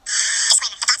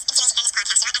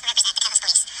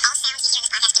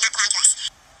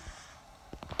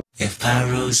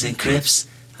Pyrus and Crips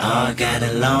all got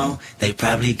along. They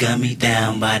probably gun me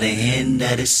down by the end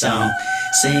of the song.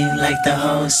 Seem like the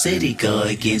whole city go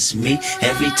against me.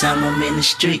 Every time I'm in the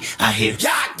street, I hear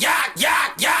yak, yak,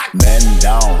 yak, yak. Man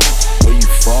down, where you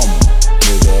from,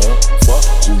 nigga? Fuck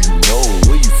who you know,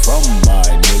 where you from, my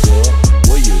nigga?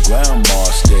 Where your grandma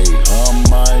stay,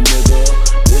 my nigga?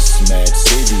 This mad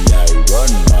city I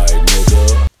run, my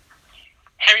nigga.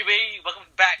 Hey everybody, welcome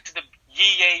back to the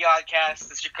Yee Yodcast.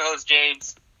 This is your co-host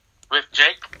James with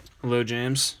Jake. Hello,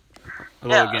 James.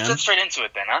 Hello again. Let's get straight into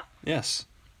it then, huh? Yes.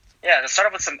 Yeah, let's start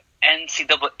off with some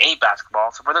NCAA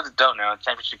basketball. So for those that don't know, the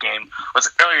championship game was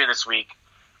earlier this week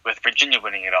with Virginia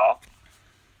winning it all.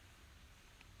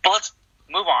 But let's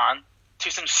move on to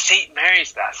some St.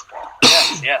 Mary's basketball.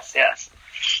 Yes.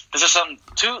 This is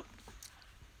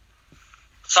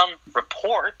some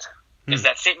report is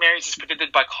that St. Mary's is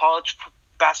predicted by college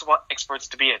basketball experts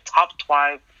to be a top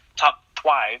 25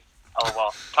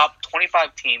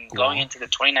 team going into the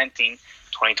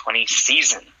 2019-2020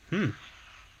 season.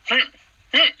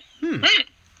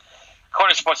 According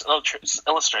to Sports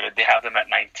Illustrated, they have them at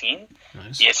 19.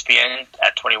 Nice. ESPN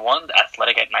at 21. The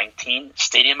Athletic at 19.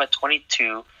 Stadium at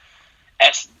 22.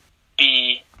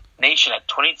 SB Nation at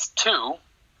 22.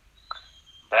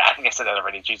 I think I said that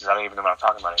already. Jesus, I don't even know what I'm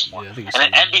talking about anymore. Yeah, I think you And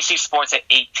then said that. NBC Sports at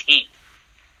 18.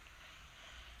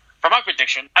 For my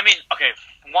prediction,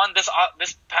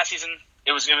 this past season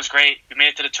it was great. We made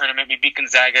it to the tournament. We beat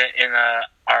Gonzaga in our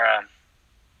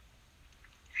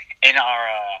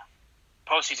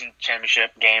postseason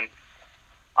championship game.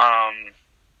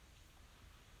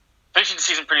 Finishing the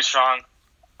season pretty strong.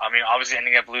 I mean, obviously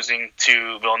ending up losing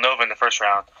to Villanova in the first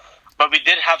round, but we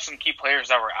did have some key players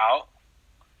that were out.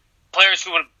 Players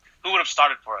who would have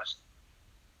started for us.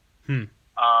 Meaning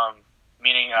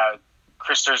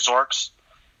Krister Zorks,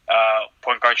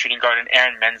 point guard, shooting guard, and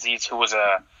Aaron Menzies, who was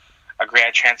a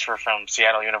grad transfer from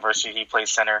Seattle University. He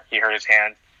plays center. He hurt his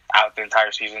hand out the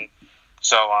entire season.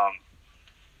 So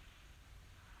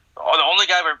the only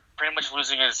guy we're pretty much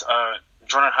losing is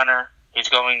Jordan Hunter. He's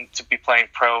going to be playing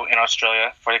pro in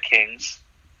Australia for the Kings.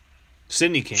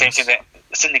 Sydney Kings.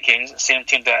 Sydney Kings, same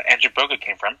team that Andrew Bogut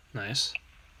came from. Nice.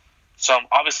 So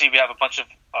obviously we have a bunch of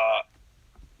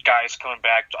guys coming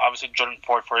back. Obviously Jordan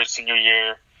Ford for his senior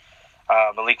year.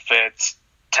 Malik Fitz,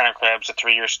 Tanner Krebs, a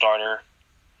 3-year starter.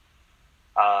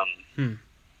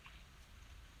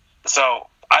 So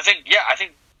I think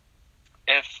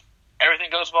if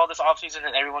everything goes well this offseason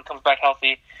and everyone comes back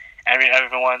healthy, and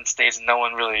everyone stays and no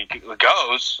one really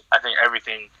goes, I think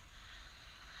everything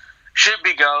should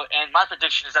be go. And my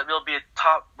prediction is that we'll be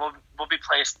we'll be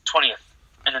placed 20th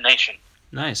in the nation.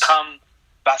 Nice. Come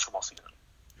basketball season.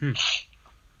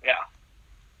 Yeah.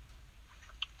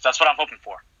 So that's what I'm hoping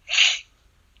for.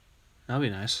 That'll be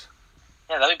nice.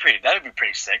 Yeah, that'd be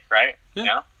pretty sick, right? Yeah. You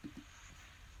know?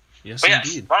 Yes, But yes,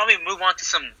 indeed. why don't we move on to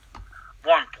some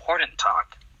more important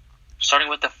talk, starting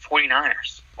with the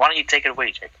 49ers. Why don't you take it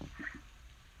away, Jake?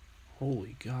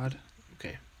 Holy God.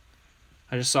 Okay.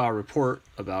 I just saw a report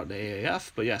about the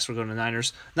AAF, but yes, we're going to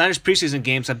Niners. Niners preseason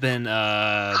games have been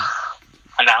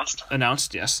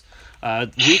announced, yes.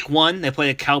 Week 1, they play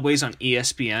the Cowboys on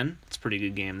ESPN. It's a pretty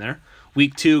good game there.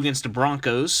 Week 2 against the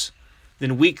Broncos.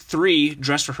 Then week 3,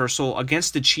 dress rehearsal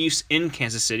against the Chiefs in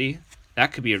Kansas City.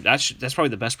 That's probably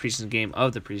the best preseason game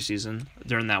of the preseason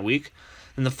during that week.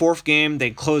 Then the 4th game,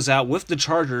 they close out with the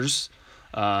Chargers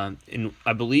in,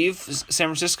 I believe, San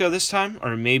Francisco this time,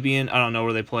 or maybe I don't know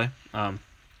where they play,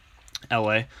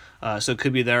 L.A. So it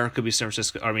could be there, it could be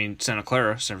Santa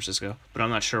Clara, San Francisco, but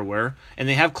I'm not sure where. And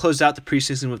they have closed out the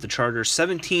preseason with the Chargers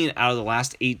 17 out of the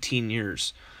last 18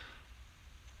 years.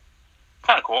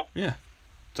 Kind of cool. Yeah.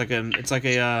 It's like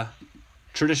a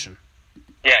tradition.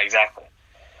 Yeah, exactly.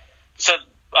 So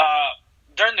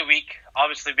during the week,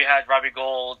 obviously we had Robbie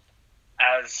Gould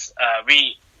as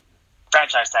we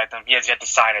franchise tagged him. He has yet to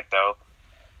sign it though.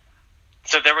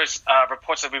 So there was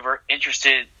reports that we were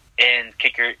interested in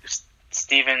kicker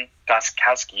Steven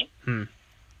Gostkowski,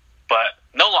 but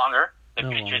no longer. The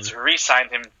Patriots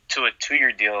re-signed him to a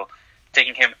 2-year deal,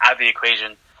 taking him out of the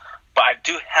equation. But I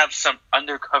do have some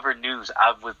undercover news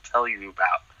I would tell you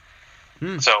about.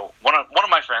 So one of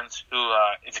my friends who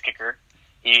is a kicker,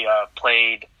 he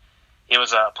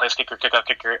was a place kicker, kickoff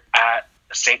kicker at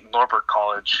St. Norbert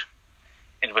College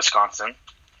in Wisconsin,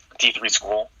 D3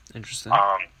 school. Interesting.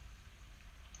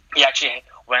 He actually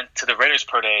went to the Raiders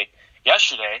Pro Day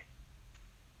yesterday,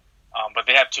 but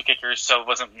they have 2 kickers, so it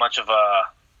wasn't much of a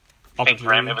thing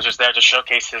for him. It was just there to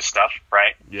showcase his stuff,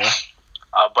 right? Yeah.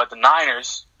 But the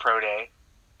Niners Pro Day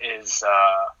is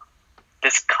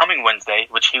this coming Wednesday,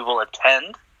 which he will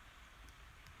attend.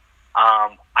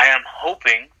 I am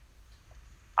hoping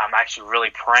I'm actually really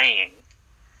praying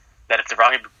that if the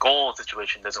Robbie Gold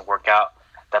situation doesn't work out,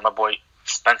 that my boy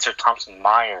Spencer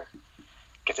Thompson-Meyer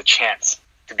gets a chance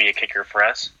to be a kicker for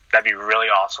us. That'd be really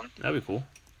awesome. That'd be cool.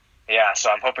 Yeah, so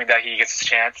I'm hoping that he gets his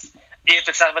chance. If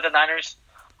it's not with the Niners,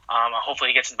 hopefully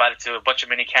he gets invited to a bunch of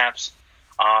mini camps.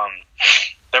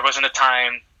 There wasn't a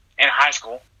time in high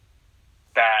school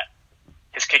that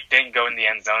his kick didn't go in the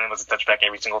end zone and was a touchback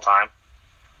every single time.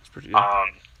 That's pretty good.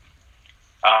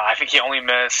 I think he only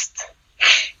missed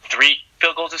 3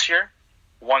 field goals this year.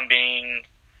 One being,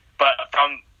 but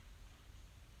from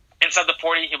inside the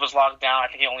 40, he was locked down. I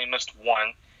think he only missed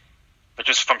 1, which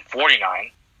was from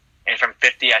 49. And from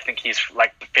 50, I think he's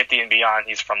like 50 and beyond.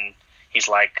 He's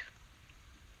like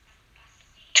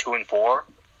 2 and 4,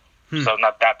 so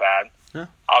not that bad. Yeah.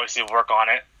 Obviously, work on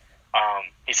it.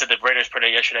 He said the Raiders played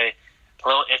it yesterday. A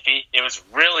little iffy. It was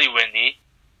really windy,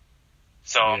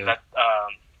 so that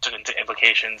took into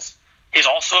implications. He's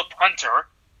also a punter.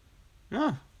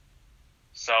 Oh.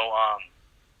 So,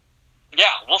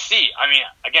 yeah, we'll see. I mean,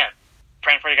 again,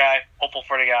 praying for the guy, hopeful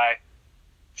for the guy.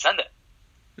 Send it.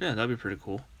 Yeah, that'd be pretty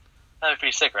cool. That'd be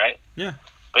pretty sick, right? Yeah.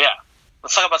 But yeah,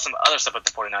 let's talk about some other stuff with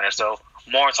the 49ers, though.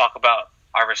 More talk about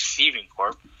our receiving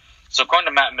corps. So according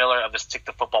to Matt Miller of the Stick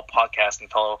to Football podcast and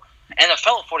a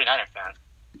fellow 49er fan,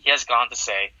 he has gone to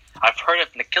say, I've heard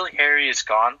if N'Keal Harry is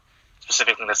gone,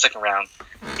 specifically in the second round,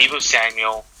 Deebo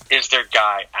Samuel is their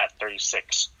guy at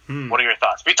 36. What are your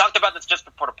thoughts? We talked about this just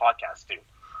before the podcast, too.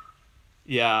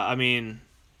 Yeah, I mean,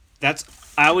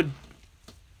 I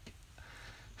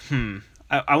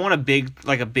want a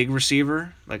big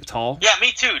receiver, like tall. Yeah,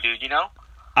 me too, dude, you know?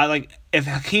 If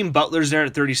Hakeem Butler's there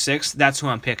at 36, that's who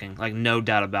I'm picking. Like, no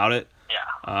doubt about it.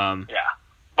 Yeah. Yeah.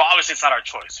 But obviously it's not our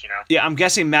choice, you know? Yeah, I'm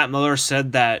guessing Matt Miller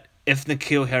said that if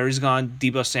N'Keal Harry's gone,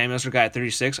 Deebo Samuel's their guy at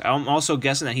 36. I'm also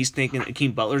guessing that he's thinking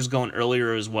Hakeem Butler's going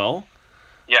earlier as well.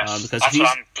 Yes, because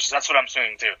that's what I'm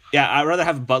saying too. Yeah, I'd rather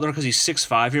have Butler because he's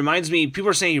 6'5". He reminds me. People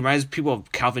are saying he reminds people of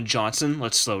Calvin Johnson.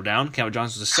 Let's slow down. Calvin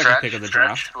Johnson was the second pick of the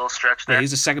draft. A little stretch there. Yeah,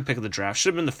 he's the second pick of the draft. Should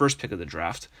have been the first pick of the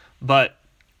draft. But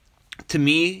to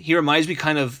me, he reminds me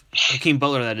kind of Hakeem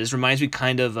Butler. That is reminds me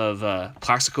kind of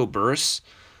Plaxico Burress,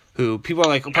 who people are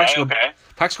like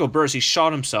Plaxico Burress. He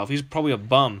shot himself. He's probably a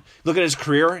bum. Look at his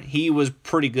career. He was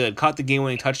pretty good. Caught the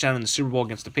game-winning touchdown in the Super Bowl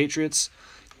against the Patriots.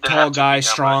 Tall guy,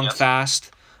 strong, fast.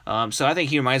 So I think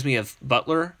he reminds me of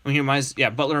Butler.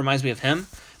 Butler reminds me of him.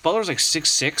 Butler's like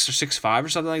 6'6" or 6'5" or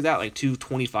something like that, like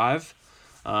 225.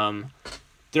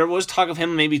 There was talk of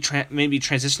him maybe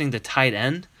transitioning to tight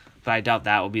end, but I doubt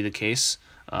that will be the case.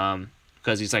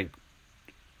 Because if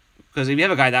you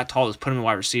have a guy that tall, just put him in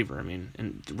wide receiver. I mean,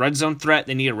 in red zone threat,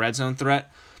 they need a red zone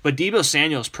threat. But Deebo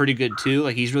Samuel's pretty good too.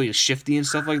 Like he's really shifty and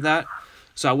stuff like that.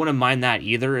 So I wouldn't mind that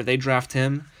either if they draft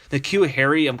him. N'Keal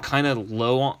Harry, I'm kind of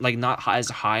low on, like not as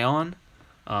high on.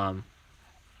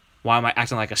 Why am I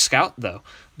acting like a scout though?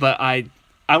 But I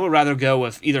would rather go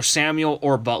with either Samuel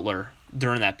or Butler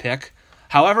during that pick.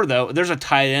 However, though, there's a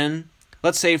tight end.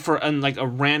 Let's say for like a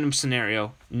random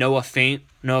scenario, Noah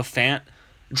Fant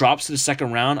drops to the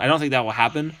second round. I don't think that will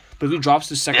happen. But if he drops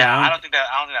to the second round, I don't think that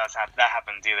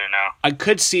happens either. No. I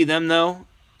could see them though.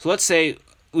 So let's say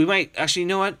we might actually. You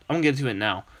know what? I'm gonna get to it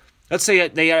now. Let's say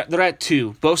they're at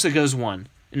 2. Bosa goes 1.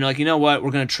 And they're like, you know what? We're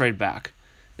going to trade back.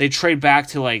 They trade back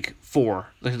to like 4.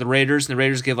 Like the Raiders. And the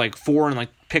Raiders give like 4 and like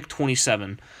pick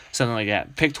 27. Something like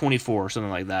that. Pick 24. Something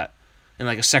like that. And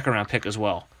like a second round pick as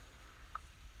well.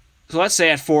 So let's say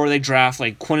at 4 they draft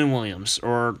like Quinnen Williams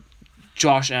or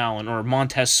Josh Allen or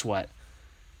Montez Sweat.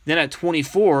 Then at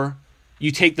 24,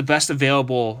 you take the best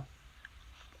available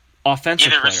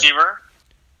offensive player. Receiver.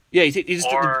 Yeah, you just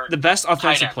the best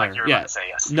offensive end, player. Like yeah,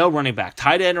 yes. No running back,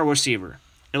 tight end or receiver.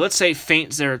 And let's say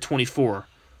Fant's there at 24,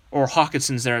 or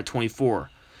Hawkinson's there at 24.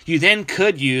 You then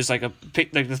could use like a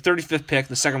pick, like the 35th pick,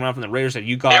 the second round from the Raiders that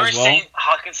you got as well. They were saying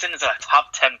Hawkinson is a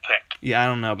top 10 pick. Yeah, I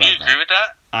don't know about that. Do you agree with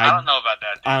that? I don't know about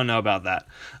that. Dude. I don't know about that.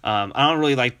 I don't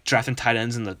really like drafting tight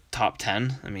ends in the top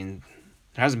 10. I mean,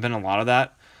 there hasn't been a lot of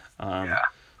that.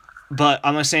 But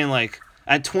I'm just saying, like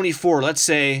at 24, let's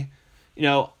say,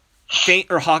 Fant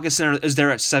or Hawkinson is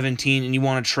there at 17 and you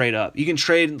want to trade up. You can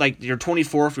trade like your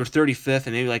 24th, your 35th,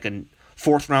 and maybe like a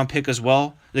 4th round pick as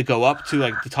well that go up to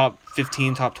like the top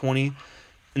 15, top 20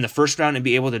 in the first round and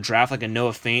be able to draft like a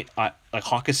Noah Fant, like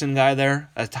Hawkinson guy there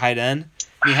as tight end.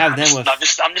 And you have them with. I'm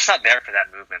just not there for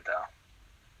that movement though.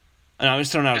 And I'm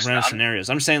just throwing out random scenarios.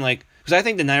 I'm saying like because I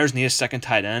think the Niners need a second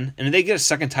tight end, and if they get a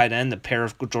second tight end, the pair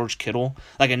of George Kittle,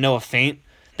 like a Noah Fant,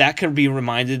 that could be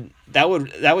reminded. That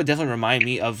would definitely remind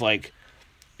me of like,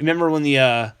 remember when the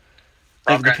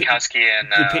Gronkowski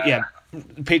and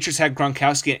the Patriots had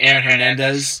Gronkowski and Aaron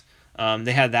Hernandez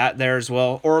They had that there as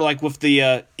well. Or like with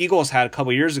the Eagles had a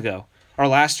couple years ago, or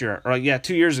last year, or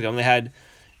 2 years ago, they had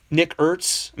Zach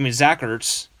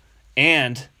Ertz,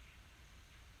 and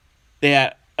they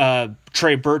had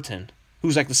Trey Burton,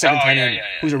 who's like the second tight end,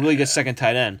 who's a really good second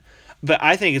tight end. But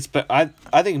I think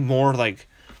I think more like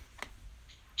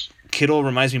Kittle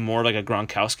reminds me more like a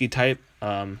Gronkowski type.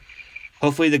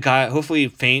 Hopefully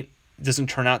Faint doesn't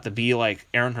turn out to be like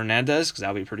Aaron Hernandez, because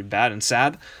that would be pretty bad and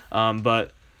sad.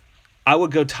 But I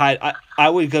would go tight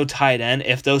end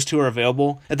if those two are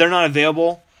available. If they're not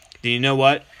available, then you know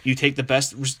what? You take the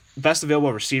best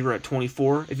available receiver at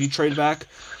 24 if you trade back,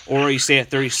 or you stay at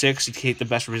 36. You take the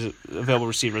best available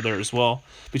receiver there as well,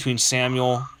 between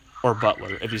Samuel or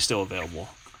Butler if he's still available.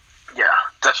 Yeah,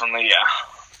 definitely. Yeah.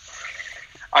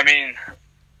 I mean,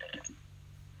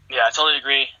 yeah, I totally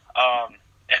agree.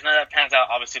 If none of that pans out,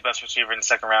 obviously best receiver in the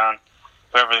second round,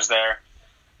 whoever's there.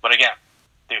 But again,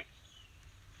 dude,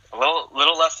 a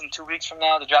little less than 2 weeks from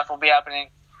now, the draft will be happening.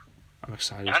 I'm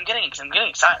excited. And I'm getting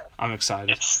excited. I'm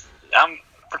excited. I'm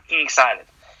freaking excited.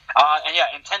 And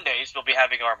yeah, in 10 days, we'll be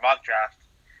having our mock draft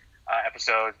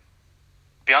episode.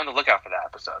 Be on the lookout for that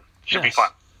episode. Should be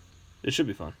fun. It should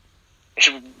be fun.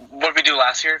 What did we do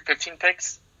last year? 15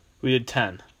 picks? We did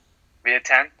 10. We did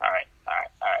 10? All right.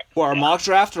 Well, our mock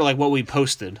draft or like what we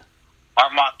posted? Our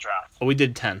mock draft. Oh, we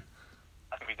did 10.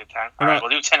 I think we did 10. All right,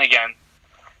 we'll do 10 again.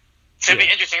 It's going to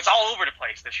be interesting. It's all over the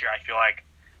place this year, I feel like.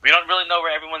 We don't really know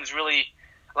where everyone's really...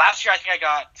 Last year, I think I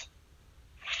got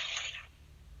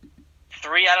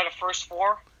 3 out of the first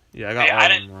 4. Yeah, I got I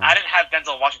didn't have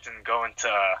Denzel Washington going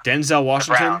to Denzel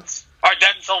Washington? the Browns. Or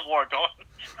Denzel Ward going...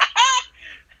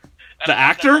 The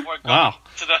actor? Wow.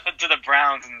 To the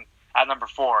Browns and at number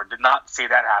 4. Did not see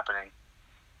that happening.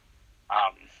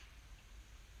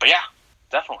 But yeah,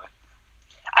 definitely.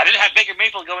 I didn't have Baker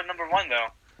Mayfield going number 1 though.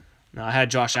 No, I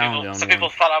had Josh Allen going. Some people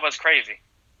thought I was crazy.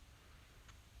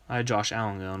 I had Josh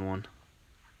Allen going 1.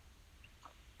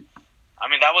 I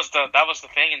mean, that was the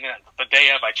thing, and then the day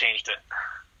of I changed it.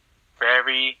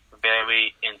 Very,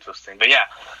 very interesting. But yeah,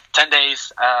 10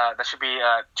 days. That should be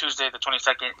Tuesday the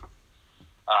 22nd.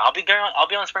 I'll be there. I'll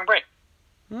be on spring break.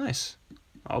 Nice.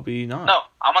 I'll be not. No,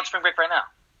 I'm on spring break right now.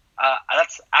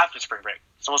 That's after spring break,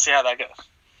 so we'll see how that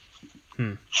goes.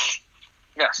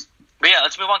 Yes, but yeah,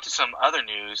 let's move on to some other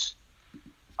news.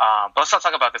 But let's not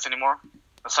talk about this anymore.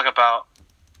 Let's talk about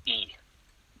E.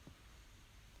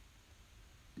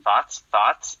 Thoughts?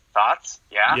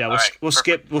 Yeah. Yeah,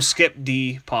 we'll skip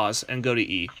D, pause, and go to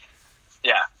E.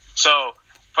 Yeah. So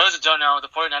for those who don't know, the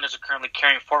 49ers are currently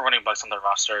carrying 4 running backs on their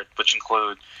roster, which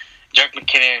include Jerick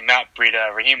McKinnon, Matt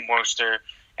Breida, Raheem Mostert,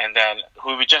 and then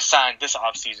who we just signed this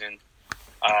offseason,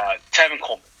 Tevin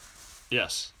Coleman.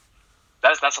 Yes.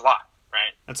 That's a lot,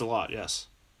 right? That's a lot, yes.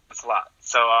 That's a lot.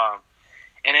 So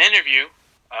in an interview,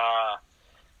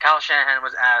 Kyle Shanahan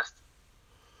was asked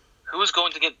who is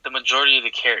going to get the majority of the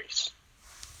carries.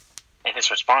 And his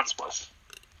response was,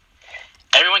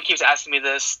 everyone keeps asking me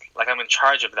this like I'm in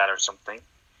charge of that or something.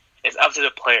 It's up to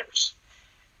the players.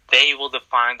 They will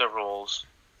define the rules.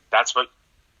 That's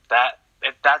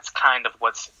kind of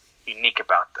what's unique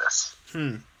about this.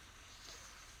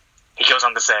 He goes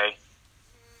on to say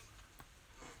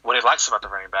what he likes about the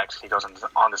running backs. He goes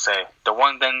on to say the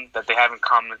one thing that they have in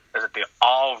common is that they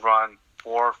all run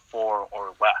 4-4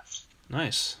 or less.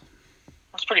 Nice.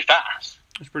 That's pretty fast.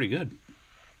 That's pretty good.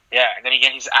 Yeah, and then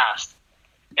again he's asked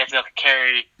if they'll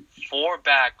carry 4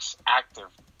 backs active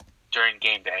during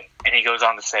game day. And he goes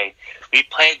on to say, we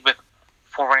played with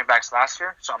 4 running backs last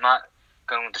year, so I'm not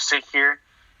going to sit here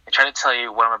and try to tell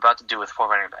you what I'm about to do with 4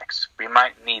 running backs. We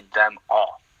might need them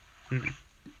all.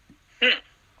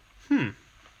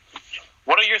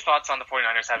 What are your thoughts on the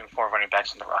 49ers having 4 running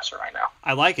backs on the roster right now?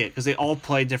 I like it because they all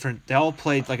played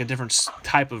like a different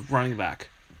type of running back.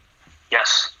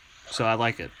 Yes. So I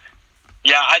like it.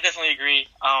 Yeah, I definitely agree.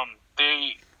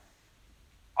 They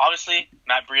obviously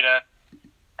Matt Breida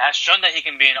has shown that he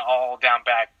can be an all-down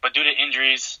back, but due to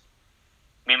injuries,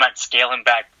 we might scale him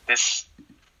back this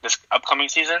upcoming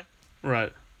season.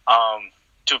 Right.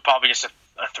 To probably just a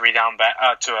 3-down back,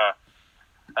 to a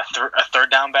 3rd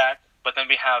down back. But then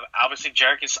we have obviously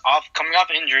Jerick is coming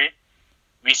off injury.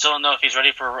 We still don't know if he's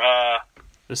ready for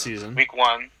this season. Week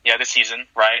 1. Yeah, this season,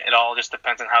 right? It all just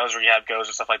depends on how his rehab goes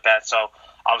and stuff like that. So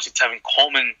obviously Tevin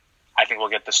Coleman, I think, will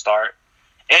get the start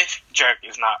if Jerick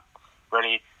is not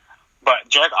ready. But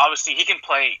Jerick, obviously, he can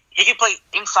play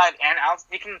inside and out.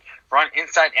 He can run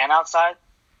inside and outside.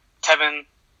 Tevin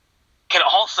can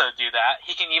also do that.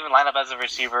 He can even line up as a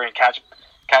receiver and catch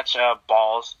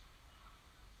balls.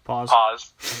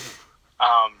 Pause.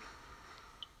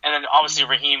 And then obviously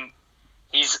Raheem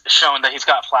he's shown that he's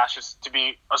got flashes to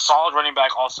be a solid running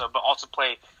back also, but also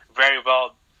play very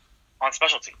well on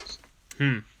special teams.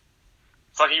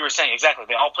 It's like you were saying, exactly.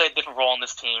 They all play a different role in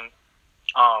this team.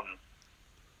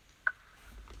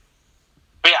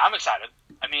 But yeah, I'm excited.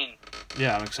 I mean,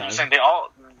 yeah, I'm excited.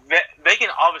 They can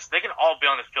all be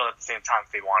on the field at the same time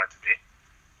if they wanted to be.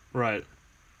 Right.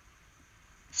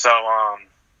 So,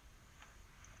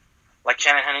 like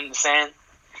Shanahan is saying,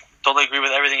 totally agree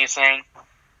with everything he's saying.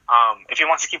 If he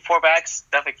wants to keep 4 backs,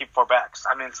 definitely keep 4 backs.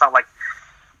 I mean, it's not like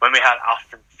when we had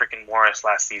Alfred freaking Morris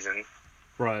last season.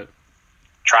 Right.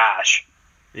 Trash.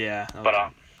 Yeah.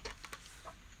 But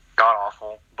god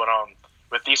awful. But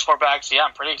with these 4 backs, yeah,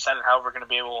 I'm pretty excited how we're going to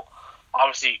be able.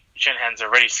 Obviously, Shanahan's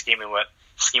already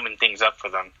scheming things up for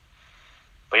them.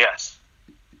 But yes,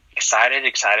 excited.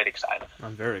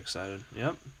 I'm very excited.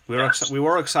 Yep. We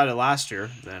were excited last year,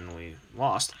 then we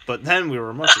lost, but then we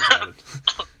were most excited.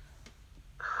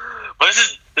 But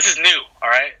this is new, all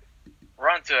right. We're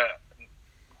on to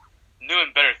new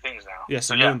and better things now. Yes,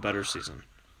 a new and better season.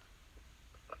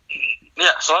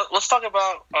 Yeah, so let's talk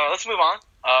about. Let's move on.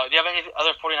 Do you have any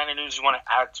other 49er news you want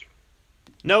to add to?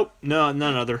 Nope. No,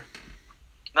 none other.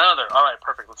 None other. All right,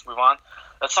 perfect. Let's move on.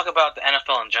 Let's talk about the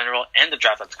NFL in general and the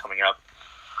draft that's coming up.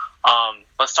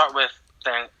 Let's start with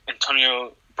the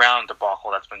Antonio Brown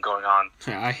debacle that's been going on.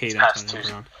 Yeah, I hate Antonio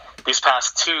Brown. These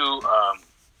past 2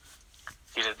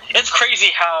 seasons. It's crazy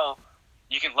how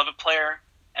you can love a player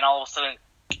and all of a sudden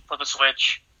flip a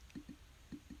switch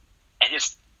and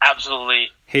just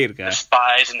absolutely hate a guy,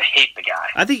 despise and hate the guy.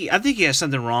 I think he has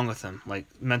something wrong with him, like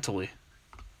mentally.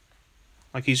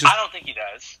 Like he's just. I don't think he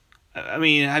does. I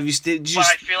mean, did you? But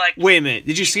I feel like. Wait a minute.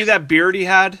 Did you see that beard he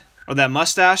had or that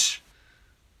mustache?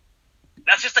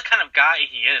 That's just the kind of guy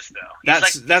he is, though.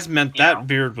 That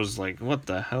beard was like, what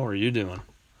the hell are you doing?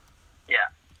 Yeah,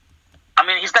 I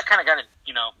mean, he's that kind of guy to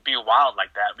be wild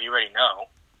like that. We already know,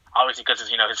 obviously, because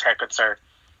his haircuts are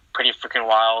pretty freaking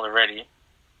wild already.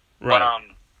 Right.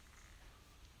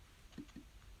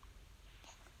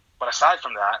 But aside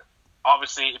from that,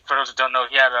 obviously, for those who don't know,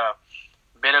 he had a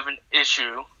bit of an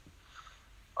issue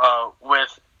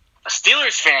with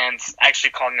Steelers fans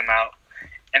actually calling him out,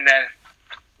 and then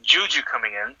Juju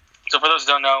coming in. So for those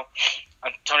who don't know,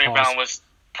 Antonio Brown was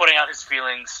putting out his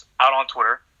feelings out on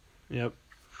Twitter. Yep.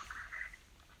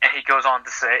 And he goes on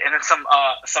to say, and then some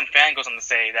fan goes on to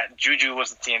say that Juju was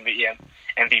the team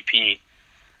MVP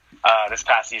this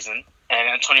past season, and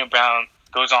Antonio Brown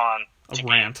goes on to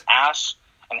be an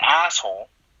asshole,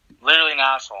 literally an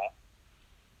asshole,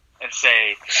 and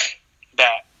say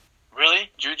that really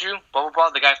Juju, blah blah blah,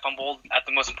 the guy fumbled at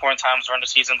the most important times during the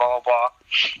season, blah blah blah.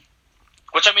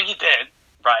 Which I mean, he did,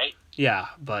 right? Yeah,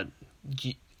 but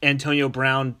Antonio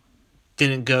Brown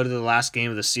didn't go to the last game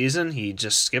of the season. He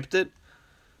just skipped it.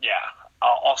 Yeah.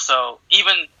 Also,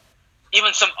 even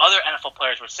some other NFL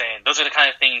players were saying those are the kind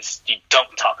of things you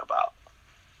don't talk about.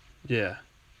 Yeah.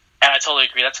 And I totally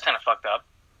agree. That's kind of fucked up.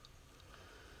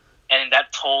 And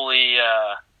that totally,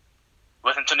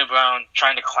 with Antonio Brown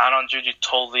trying to clown on Juju,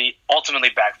 ultimately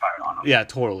backfired on him. Yeah,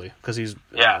 totally. Because he's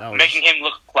making him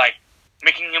look like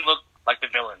the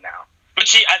villain now,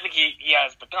 which I think he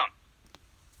has become.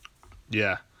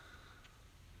 Yeah.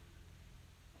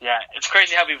 Yeah, it's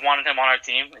crazy how we wanted him on our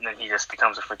team, and then he just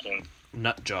becomes a freaking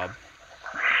nut job.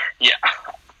 Yeah,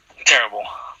 terrible.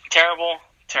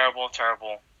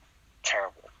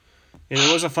 Yeah,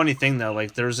 there was a funny thing though.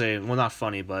 Like, not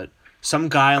funny, but some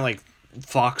guy on like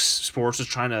Fox Sports was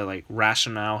trying to like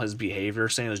rationale his behavior,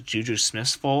 saying it was Juju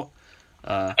Smith's fault.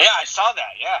 Yeah, I saw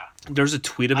that. Yeah. There's a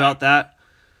tweet about that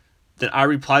I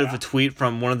replied with a tweet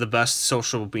from one of the best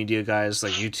social media guys,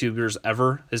 like YouTubers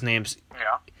ever. His name's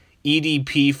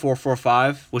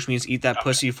EDP445, which means Eat That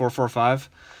Pussy 445.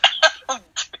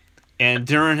 And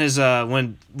during his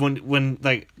when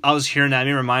like I was hearing that,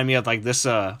 it reminded me of like this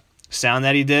sound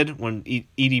that he did when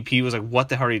EDP was like, "What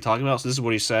the hell are you talking about?" So this is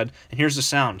what he said, and here's the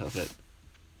sound of it.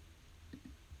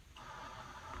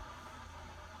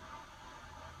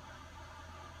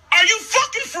 Are you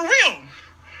fucking for real?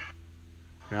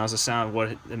 And that was the sound of what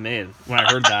it made when I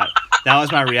heard that. That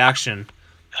was my reaction.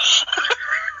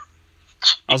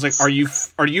 I was like, "Are you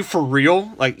for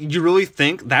real? Like, you really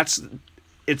think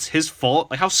it's his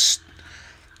fault? Like, how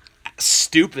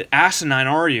stupid, asinine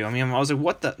are you?" I mean, I was like,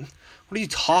 "What are you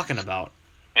talking about?"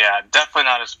 Yeah, definitely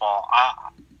not his fault.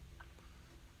 I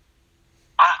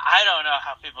don't know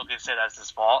how people can say that's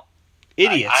his fault.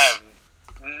 Idiots. I have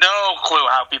no clue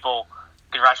how people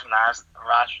can rational.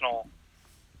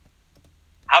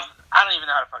 I don't even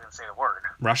know how to fucking say the word.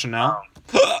 Rationale?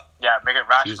 Yeah, make it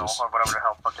rational Jesus. or whatever the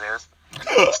hell fuck it is.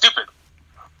 Stupid.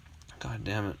 God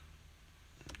damn it.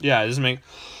 Yeah, it doesn't make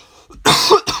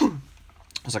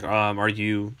I was like, are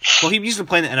you... Well, he used to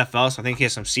play in the NFL, so I think he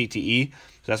has some CTE. So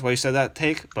that's why he said that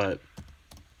take, but it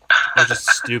was just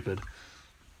stupid.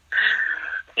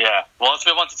 Yeah. Well, let's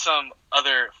move on to some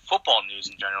other football news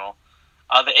in general.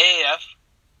 The AAF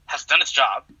has done its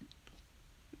job.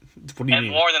 What do you and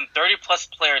mean? more than 30-plus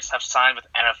players have signed with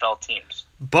NFL teams.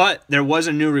 But there was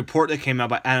a new report that came out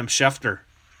by Adam Schefter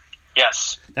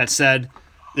Yes. that said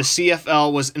the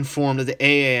CFL was informed that the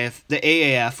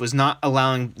AAF was not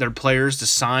allowing their players to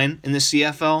sign in the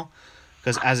CFL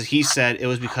because, as he said, it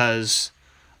was because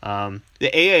the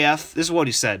AAF, this is what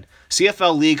he said,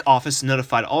 CFL League office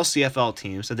notified all CFL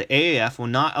teams that the AAF will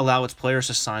not allow its players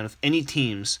to sign with any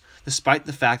teams despite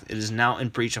the fact it is now in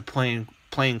breach of playing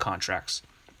contracts,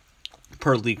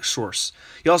 per league source.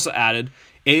 He also added,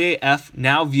 AAF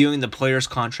now viewing the players'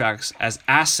 contracts as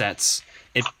assets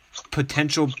in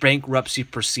potential bankruptcy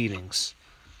proceedings.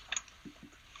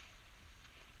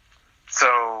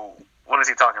 So, what is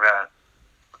he talking about?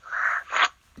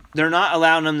 They're not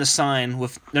allowing them to sign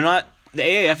with... The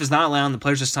AAF is not allowing the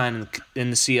players to sign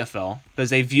in the CFL because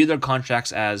they view their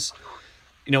contracts as,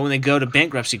 when they go to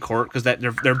bankruptcy court, because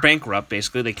they're bankrupt,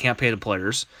 basically. They can't pay the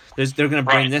players. They're going to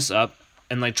bring this up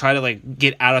and try to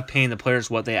get out of paying the players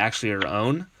what they actually are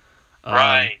owed.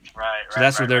 Right. So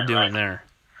that's what they're doing there.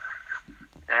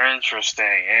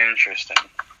 Interesting.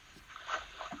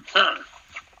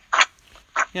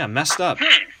 Yeah, messed up.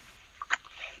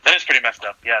 That is pretty messed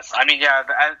up, yes. I mean, yeah,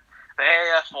 the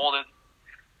AAF folded.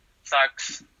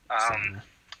 Sucks.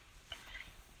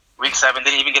 Week 7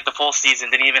 didn't even get the full season,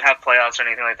 didn't even have playoffs or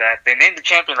anything like that. They named the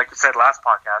champion, like you said last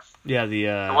podcast. Yeah,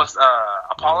 it was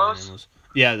Apollos?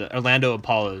 Yeah, the Orlando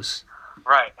Apollos.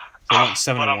 Right. They went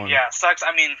 7-1. Yeah, sucks.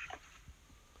 I mean,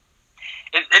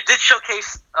 it did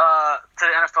showcase to the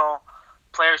NFL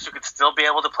players who could still be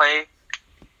able to play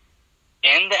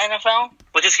in the NFL,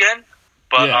 which is good.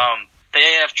 But the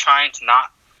AAF trying to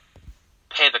not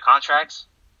pay the contracts,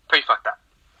 pretty fucked up.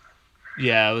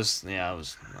 Yeah, it was. No.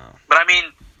 But I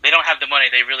mean, they don't have the money.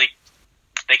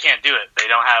 They can't do it. They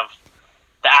don't have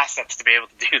the assets to be able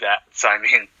to do that. So I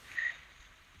mean,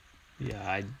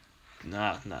 yeah,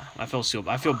 I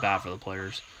feel bad for the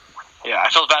players. Yeah, I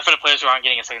feel bad for the players who aren't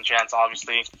getting a second chance.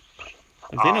 Obviously,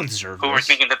 they don't deserve. Who were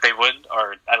thinking that they would,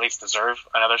 or at least deserve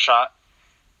another shot.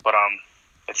 But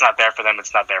it's not there for them.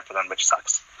 It's not there for them, which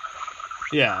sucks.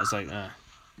 Yeah, it's like,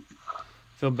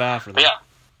 feel bad for them. But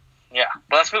yeah.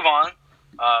 But let's move on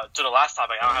to the last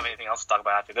topic. I don't have anything else to talk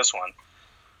about after this one.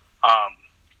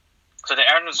 So the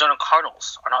Arizona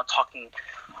Cardinals are not talking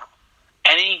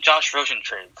any Josh Rosen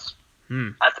trades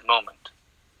at the moment.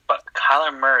 But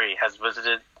Kyler Murray has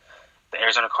visited the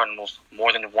Arizona Cardinals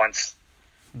more than once.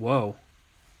 Whoa.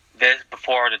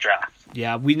 Before the draft.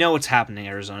 Yeah, we know what's happening,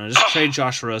 Arizona. Just trade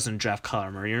Josh Rosen and draft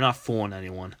Kyler Murray. You're not fooling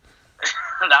anyone.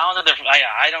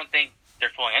 I don't think they're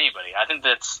fooling anybody. I think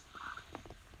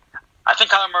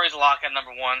Kyler Murray's a lock at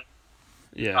number 1.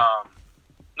 Yeah.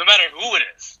 No matter who it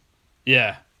is.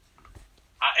 Yeah.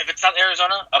 If it's not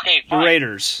Arizona, okay, fine. The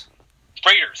Raiders.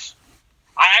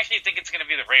 I actually think it's going to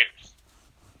be the Raiders.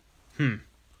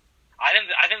 I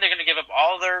think they're going to give up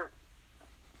all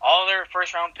their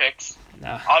first round picks.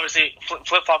 Obviously,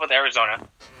 flip flop with Arizona.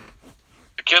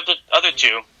 Give the other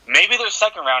 2. Maybe their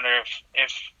second rounder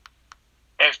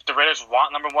if the Raiders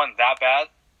want number 1 that bad.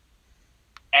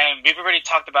 And we've already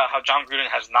talked about how John Gruden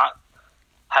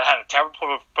had a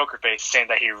terrible poker face, saying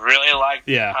that he really liked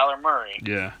Kyler Murray.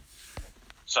 Yeah.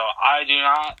 So I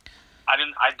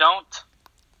don't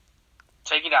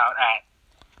take it out at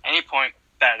any point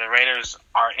that the Raiders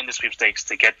are in the sweepstakes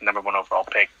to get the number 1 overall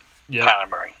pick, Kyler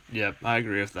Murray. Yep, I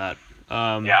agree with that.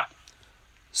 Yeah.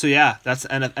 So yeah, that's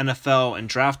NFL and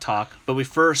draft talk. But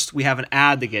we have an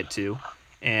ad to get to,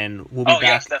 and we'll be back.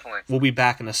 Yes, definitely. We'll be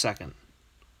back in a second.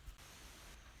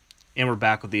 And we're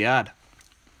back with the ad.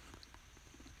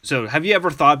 So, have you ever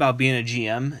thought about being a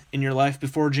GM in your life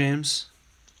before, James?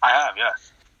 I have,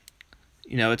 yes.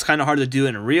 It's kind of hard to do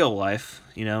in real life.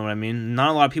 You know what I mean?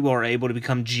 Not a lot of people are able to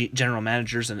become general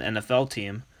managers in an NFL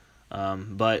team.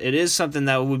 But it is something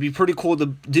that would be pretty cool to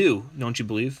do, don't you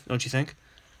believe? Don't you think?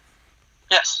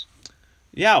 Yes.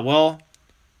 Yeah, well,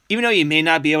 even though you may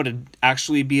not be able to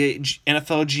actually be an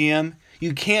NFL GM,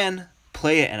 you can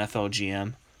play an NFL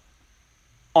GM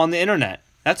on the internet.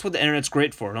 That's what the internet's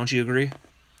great for, don't you agree?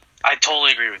 I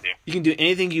totally agree with you. You can do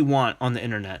anything you want on the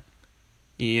internet.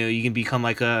 You can become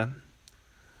like I'm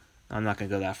not going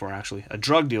to go that far, actually. A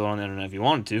drug dealer on the internet if you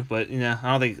wanted to, but, I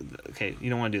don't think... Okay, you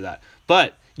don't want to do that.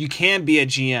 But you can be a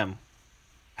GM.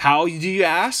 How do you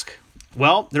ask?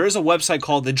 Well, there is a website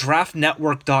called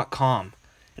thedraftnetwork.com.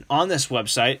 And on this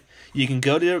website, you can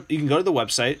go to the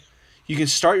website, you can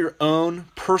start your own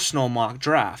personal mock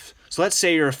draft. So let's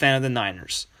say you're a fan of the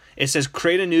Niners. It says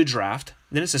create a new draft.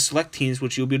 Then it says select teams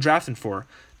which you'll be drafting for.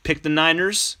 Pick the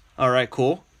Niners. All right,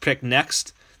 cool. Pick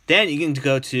next. Then you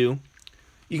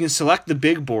can select the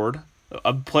big board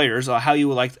of players. How would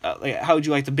you like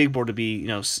the big board to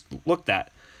be looked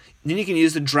at? Then you can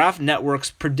use the Draft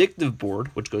Network's predictive board,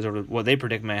 which goes over what they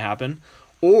predict may happen,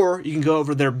 or you can go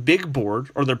over their big board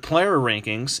or their player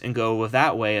rankings and go with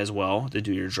that way as well to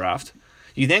do your draft.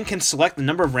 You then can select the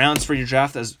number of rounds for your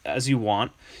draft as you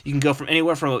want. You can go from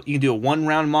anywhere from you can do a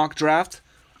 1-round mock draft,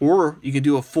 or you can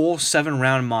do a full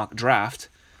 7-round mock draft.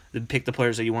 Then pick the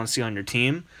players that you want to see on your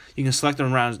team. You can select the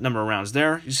number of rounds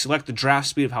there. You select the draft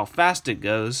speed of how fast it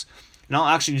goes, and I'll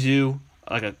actually do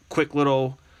like a quick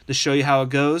little to show you how it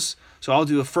goes. So I'll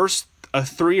do a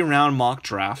 3-round mock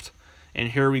draft,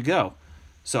 and here we go.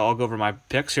 So I'll go over my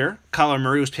picks here. Kyler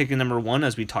Murray was picking number 1,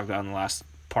 as we talked about in the last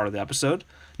part of the episode.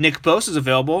 Nick Bosa is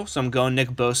available, so I'm going Nick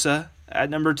Bosa at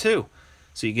number 2.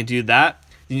 So you can do that.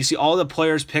 Then you see all the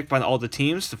players picked by all the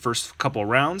teams the first couple of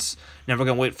rounds. Now we're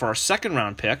going to wait for our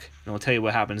 2nd-round pick, and I'll tell you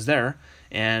what happens there.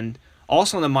 And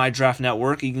also on the My Draft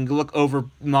Network, you can look over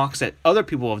mocks that other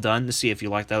people have done to see if you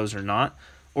like those or not.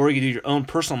 Or you can do your own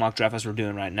personal mock draft as we're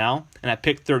doing right now. And at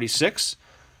pick 36,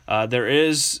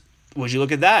 would you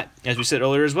look at that? As we said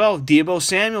earlier as well, Deebo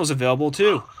Samuel's available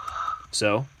too.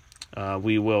 So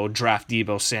we will draft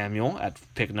Deebo Samuel at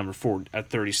pick number 4 at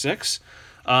 36.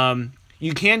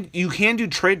 You can do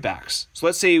trade backs. So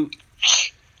let's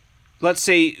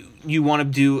say you want to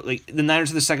do like the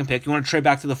Niners are the 2nd pick. You want to trade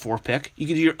back to the 4th pick. You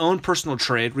can do your own personal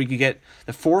trade where you can get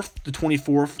the 4th, the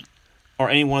 24th, or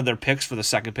any one of their picks for the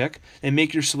 2nd pick, and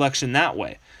make your selection that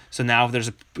way. So now if there's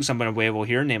somebody available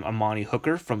here named Amani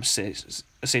Hooker from a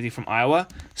safety from Iowa,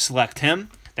 select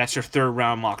him. That's your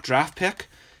 3rd-round mock draft pick,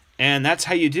 and that's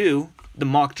how you do the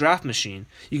mock draft machine.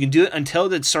 You can do it until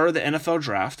the start of the NFL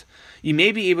draft. You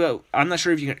may be able. I'm not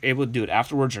sure if you're able to do it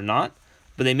afterwards or not,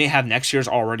 but they may have next year's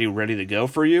already ready to go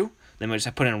for you. They might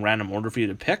just put in a random order for you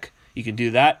to pick. You can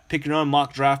do that. Pick your own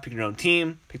mock draft, pick your own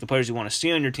team, pick the players you want to see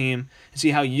on your team, and see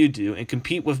how you do, and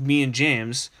compete with me and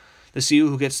James to see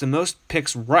who gets the most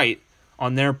picks right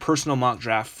on their personal mock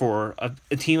draft for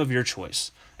a team of your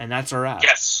choice. And that's our ad.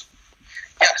 Yes.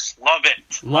 Love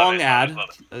it. Long ad.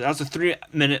 That was a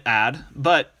 3-minute ad,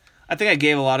 but I think I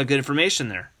gave a lot of good information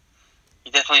there.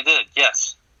 You definitely did,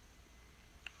 yes.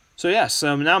 So yes,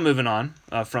 now moving on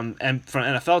from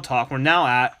NFL talk, we're now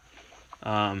at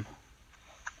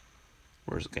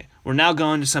We're now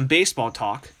going to some baseball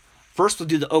talk. First, we'll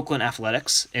do the Oakland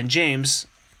Athletics, and James,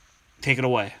 take it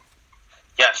away.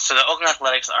 Yes, so the Oakland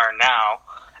Athletics are now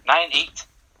 9-8.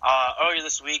 Earlier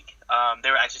this week, they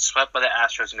were actually swept by the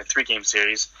Astros in a 3-game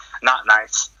series. Not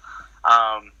nice.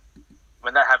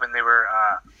 When that happened, they were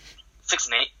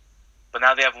 6-8, but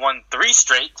now they have won 3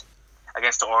 straight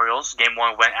against the Orioles. Game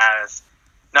 1 went as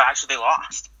no, actually they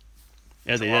lost.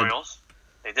 Yeah, they did. Orioles.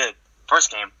 They did.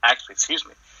 First game, actually, excuse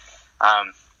me.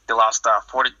 They lost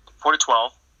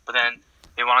 4-12, but then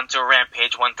they went on to a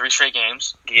rampage, won 3 straight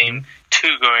games. Game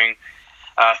 2 going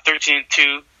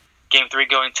 13-2, Game 3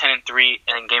 going 10-3,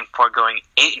 and Game 4 going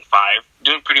 8-5.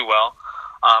 Doing pretty well.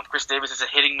 Chris Davis is a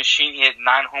hitting machine. He hit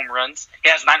 9 home runs. He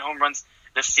has 9 home runs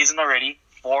this season already.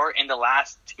 4 in the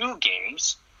last 2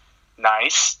 games.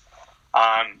 Nice.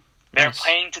 They're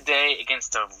playing today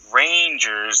against the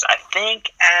Rangers, I think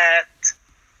at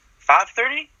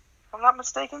 5:30, if I'm not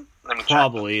mistaken. Let me check.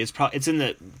 Probably. It's in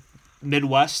the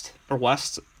Midwest or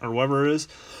West or whatever it is.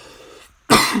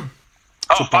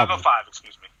 5:05,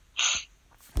 excuse me.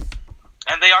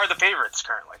 And they are the favorites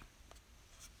currently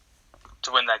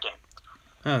to win that game.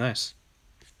 Oh, nice.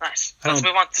 Nice. Let's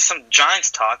move on to some Giants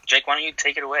talk. Jake, why don't you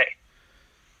take it away?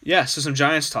 Yeah, so some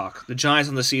Giants talk. The Giants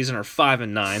on the season are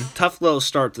 5-9. Tough little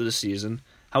start to the season.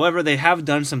 However, they have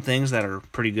done some things that are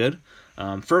pretty good.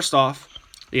 First off,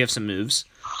 they have some moves.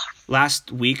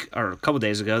 Last week, or a couple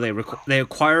days ago, they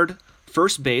acquired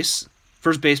first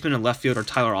baseman and left fielder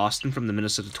Tyler Austin from the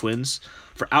Minnesota Twins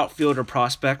for outfielder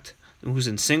prospect who's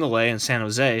in single A in San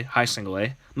Jose, high single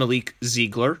A, Malik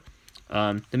Ziegler.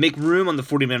 They make room on the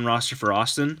 40-man roster for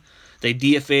Austin. They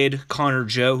DFA'd Connor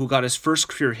Joe, who got his first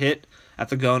career hit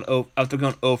after going 0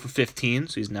 for 15,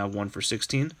 so he's now 1 for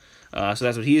 16. So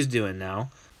that's what he's doing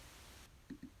now.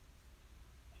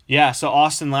 Yeah, so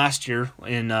Austin last year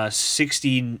in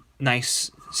 69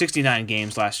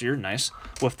 games last year, nice,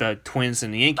 with the Twins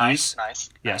and the Yankees. Nice.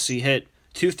 Yeah, so he hit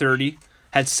 230,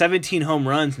 had 17 home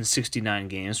runs in 69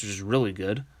 games, which is really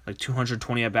good, like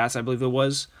 220 at-bats, I believe it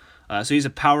was. So he's a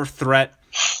power threat.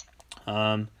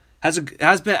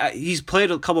 He's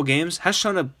played a couple games, has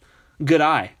shown a good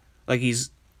eye. Like he's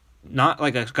not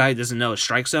like a guy who doesn't know a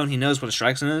strike zone. He knows what a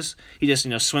strike zone is. He just,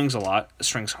 swings a lot,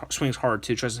 swings hard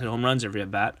too, tries to hit home runs every at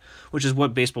bat, which is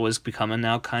what baseball is becoming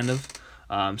now, kind of.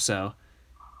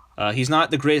 He's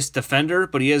not the greatest defender,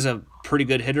 but he is a pretty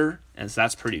good hitter, and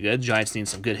that's pretty good. Giants need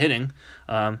some good hitting.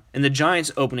 And the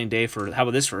Giants opening day how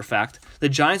about this for a fact? The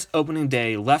Giants opening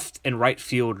day left and right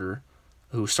fielder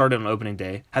who started on opening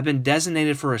day have been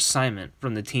designated for assignment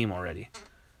from the team already.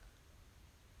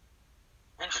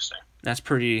 Interesting. That's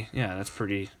pretty. Yeah. It's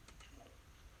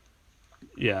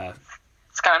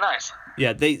kind of nice.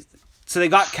 Yeah, they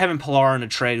got Kevin Pillar in a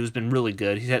trade, who's been really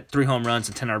good. He's had 3 home runs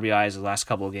and 10 RBIs the last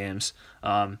couple of games.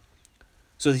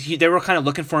 So they were kind of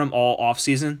looking for him all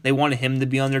offseason. They wanted him to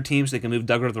be on their team so they can move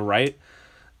Duggar to the right.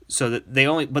 So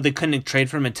that but they couldn't trade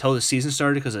for him until the season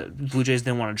started because the Blue Jays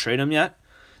didn't want to trade him yet.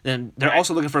 Then they're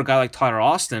also looking for a guy like Tyler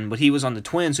Austin, but he was on the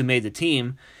Twins who made the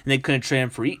team, and they couldn't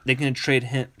trade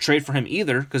him trade for him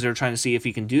either because they were trying to see if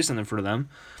he can do something for them.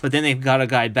 But then they got a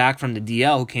guy back from the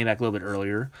DL who came back a little bit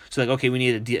earlier. So okay, we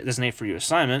need a designate for you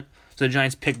assignment. So the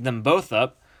Giants picked them both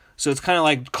up. So it's kind of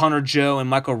like Connor Joe and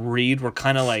Michael Reed were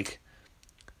kind of like,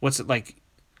 what's it like?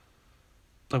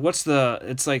 Like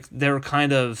it's like they were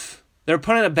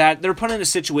put in a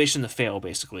situation to fail,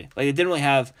 basically. Like they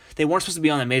weren't supposed to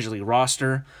be on the major league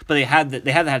roster, but they had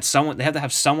to have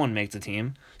someone make the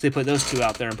team. So they put those two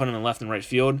out there and put them in left and right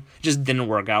field. It just didn't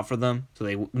work out for them, so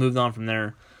they moved on from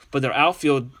there. But their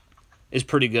outfield is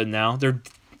pretty good now. They're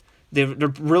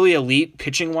really elite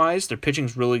pitching wise. Their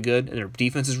pitching's really good, and their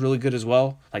defense is really good as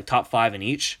well, like top 5 in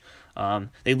each.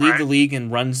 They lead the league in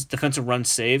defensive runs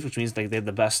saved, which means they have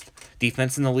the best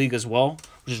defense in the league as well,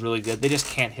 which is really good. They just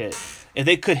can't hit. If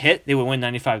they could hit, they would win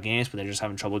 95 games, but they're just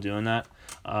having trouble doing that.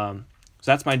 So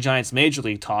that's my Giants Major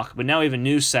League talk. But now we have a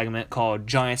new segment called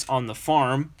Giants on the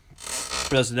Farm.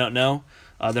 For those who don't know,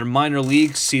 their minor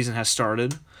league season has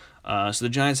started. So the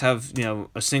Giants have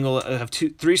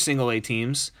three single A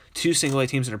teams, 2 single A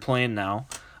teams that are playing now,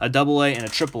 a double A and a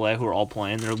triple A who are all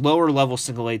playing. Their lower level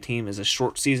single A team is a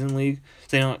short season league.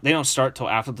 So they don't start till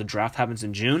after the draft happens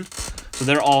in June. So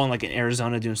they're all in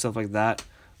Arizona doing stuff like that.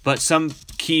 But some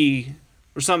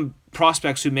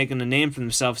prospects who are making a name for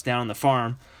themselves down on the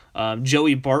farm,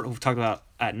 Joey Bart, who we've talked about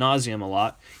ad nauseum a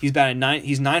lot. He's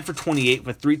 9 for 28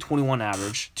 with 321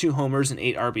 average, 2 homers and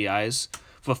 8 RBIs,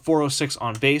 with a 406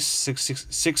 on base,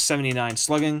 679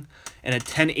 slugging, and a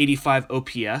 1085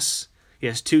 OPS. He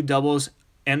has 2 doubles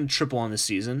and a triple on the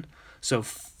season. So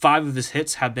 5 of his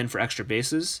hits have been for extra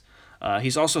bases.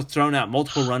 He's also thrown out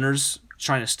multiple runners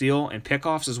trying to steal and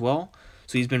pickoffs as well.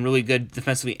 So he's been really good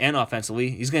defensively and offensively.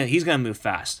 He's gonna move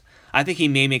fast. I think he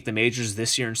may make the majors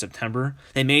this year in September.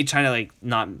 They may try to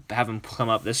not have him come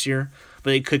up this year,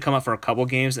 but he could come up for a couple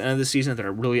games at the end of the season if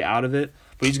they're really out of it.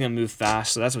 But he's gonna move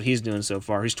fast, so that's what he's doing so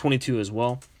far. He's 22 as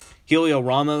well. Helio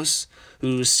Ramos,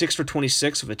 who's 6 for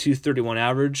 26 with a 231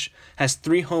 average, has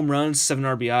 3 home runs, 7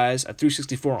 RBIs, a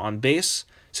 364 on base,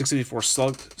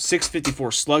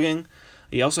 654 slugging.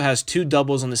 He also has 2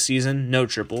 doubles on the season, no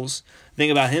triples. The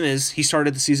thing about him is he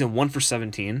started the season 1 for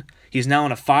 17. He's now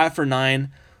on a 5 for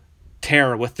 9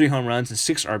 tear with 3 home runs and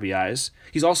 6 RBIs.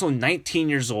 He's also 19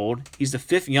 years old. He's the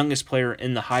 5th youngest player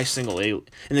in the high single A,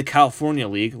 in the California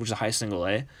League, which is a high single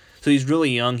A. So he's really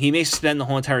young. He may spend the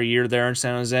whole entire year there in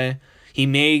San Jose. He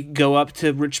may go up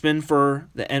to Richmond for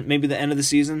maybe the end of the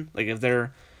season. If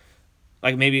the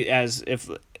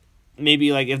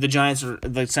Giants are,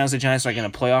 San Jose Giants are in a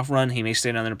playoff run, he may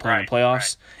stay down there to play in the playoffs.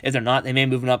 Right. If they're not, they may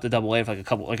move him up to Double A for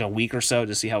a week or so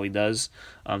to see how he does.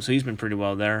 So he's been pretty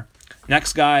well there.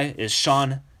 Next guy is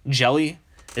Sean Hjelle.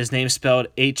 His name is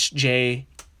spelled Hjelle.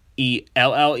 He's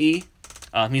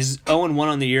 0-1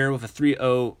 on the year with a 3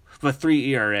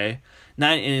 ERA,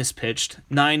 9 innings pitched,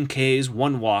 9 Ks,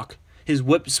 1 walk. His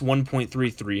WHIP's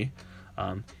 1.33.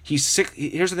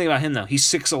 Here's the thing about him though. He's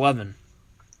 6'11".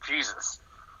 Jesus.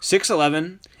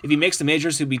 6'11". If he makes the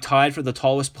majors, he'll be tied for the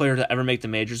tallest player to ever make the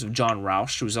majors of John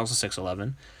Roush, who was also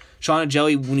 6'11". Sean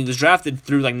Hjelle, when he was drafted,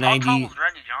 threw 90. How tall was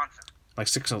Reggie Johnson?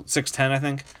 6'10", I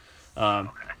think. Okay.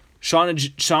 Sean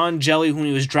Hjelle, when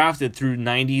he was drafted, threw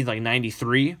 90,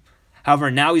 93.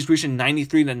 However, now he's reaching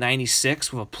 93 to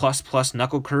 96 with a plus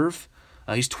knuckle curve.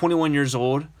 He's 21 years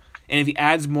old, and if he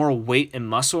adds more weight and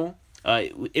muscle,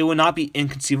 it would not be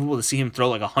inconceivable to see him throw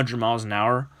 100 miles an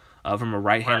hour from a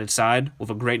right-handed side with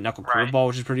a great knuckle curveball,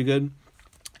 which is pretty good.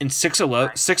 And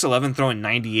 6'11", throwing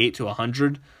 98 to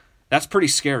 100, that's pretty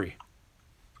scary.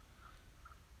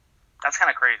 That's kind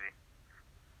of crazy.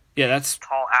 Yeah, that's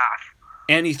tall ass.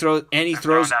 And he throws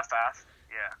that fast.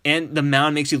 Yeah. And the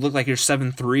mound makes you look like you're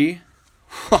 7'3".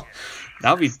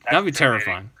 That'd be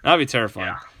terrifying. That'd be terrifying.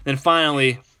 Yeah. Then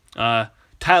finally,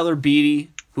 Tyler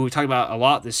Beede, who we talked about a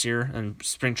lot this year, and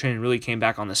spring training really came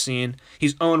back on the scene.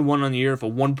 He's 0-1 on the year with a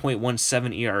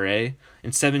 1.17 ERA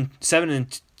and 7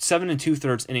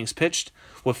 2/3 innings pitched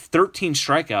with 13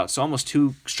 strikeouts, so almost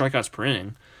 2 strikeouts per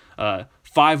inning.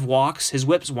 5 walks. His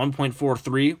whip's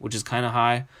 1.43, which is kind of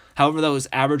high. However, though, his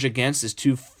average against is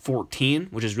 214,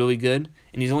 which is really good,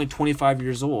 and he's only 25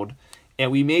 years old.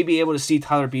 And we may be able to see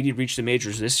Tyler Beede reach the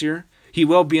majors this year. He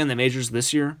will be in the majors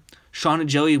this year. Sean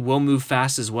Agili will move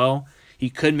fast as well. He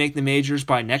could make the majors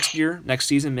by next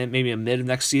season, maybe a mid of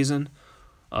next season.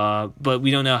 But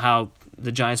we don't know how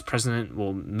the Giants president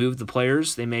will move the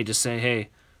players. They may just say, hey,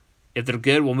 if they're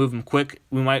good, we'll move them quick.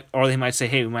 Or they might say,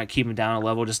 hey, we might keep them down a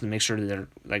level just to make sure that they're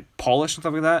like polished and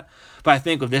stuff like that. But I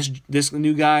think with this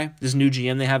new guy, this new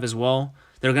GM they have as well,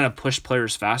 they're gonna push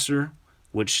players faster,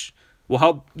 which will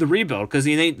help the rebuild because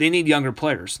they need younger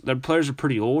players. Their players are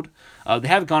pretty old. They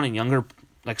have gone in younger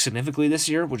like significantly this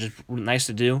year, which is nice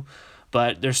to do.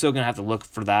 But they're still gonna have to look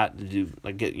for that to do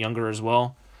like get younger as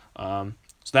well. So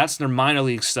that's their minor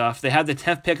league stuff. They have the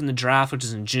 10th pick in the draft, which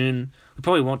is in June. We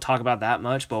probably won't talk about that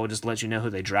much, but we'll just let you know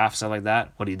who they draft, stuff like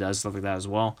that, what he does, stuff like that as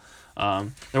well.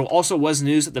 There also was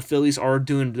news that the Phillies are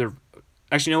doing their...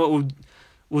 Actually, you know what?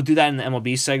 We'll do that in the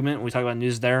MLB segment when we talk about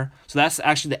news there. So that's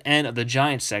actually the end of the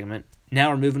Giants segment.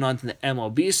 Now we're moving on to the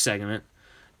MLB segment.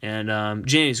 And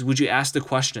James, would you ask the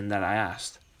question that I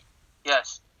asked?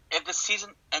 Yes. If the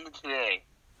season ended today,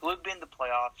 who would be in the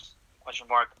playoffs? Question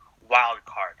mark. Wild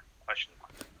card? Question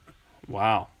mark.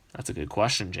 Wow. That's a good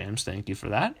question, James. Thank you for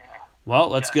that. Yeah. Well,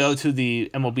 let's go to the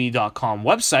MLB.com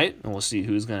website, and we'll see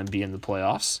who's going to be in the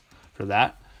playoffs for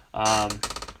that.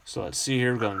 So let's see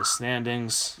here. We're going to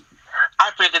standings. I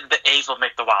predicted the A's will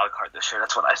make the wild card this year.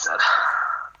 That's what I said.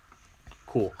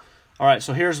 Cool. All right,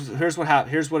 so here's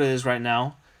what it is right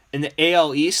now. In the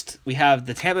AL East, we have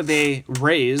the Tampa Bay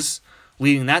Rays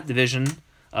leading that division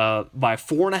by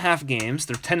 4.5 games.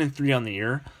 They're 10-3 on the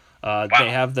year. Wow. They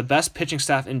have the best pitching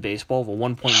staff in baseball with a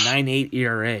 1.98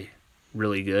 ERA.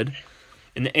 Really good.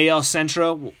 In the AL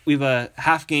Central, we have a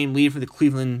half-game lead for the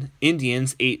Cleveland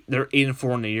Indians. They're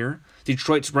 8-4 on the year.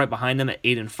 Detroit's right behind them at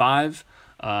 8-5.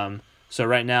 So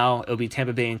right now, it'll be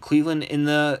Tampa Bay and Cleveland in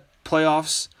the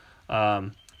playoffs.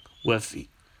 With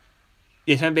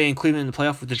Tampa Bay and Cleveland in the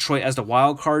playoff with Detroit as the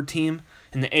wild card team.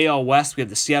 In the AL West, we have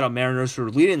the Seattle Mariners who are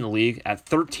leading the league at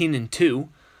 13-2.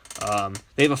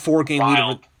 They have a 4-game lead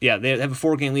over. Yeah, they have a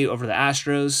 4-game lead over the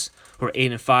Astros, who are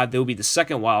 8-5. They will be the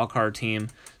second wild card team.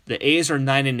 The A's are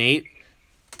 9-8.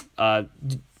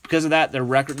 Because of that, their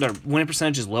winning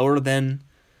percentage is lower than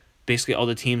basically all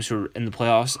the teams who are in the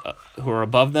playoffs, who are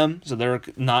above them. So they're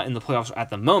not in the playoffs at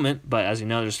the moment. But as you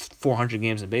know, there's 400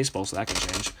 games in baseball, so that can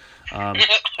change.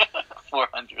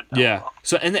 400. Yeah.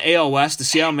 So in the AL West, the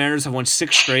Seattle Mariners have won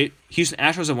 6 straight. Houston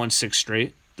Astros have won 6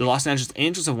 straight. The Los Angeles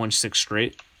Angels have won 6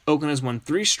 straight. Oakland has won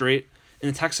 3 straight,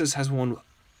 and Texas has a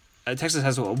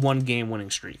 1-game winning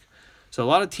streak. So a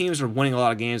lot of teams are winning a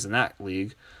lot of games in that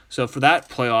league. So for that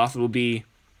playoff,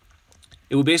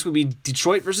 it will basically be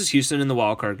Detroit versus Houston in the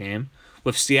wild card game,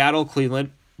 with Seattle,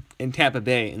 Cleveland, and Tampa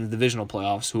Bay in the divisional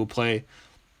playoffs, who will play.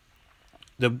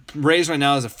 The Rays right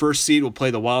now as the first seed will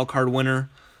play the wild card winner.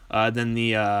 Then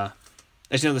the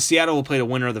Seattle will play the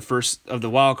winner of the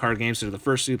wild card game, so the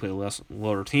first seed will play the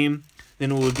lower team.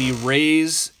 Then it would be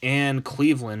Rays and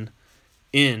Cleveland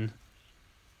in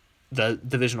the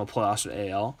divisional playoffs of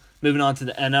AL. Moving on to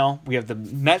the NL, we have the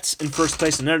Mets in first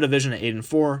place in their division at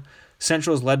 8-4.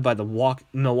 Central is led by the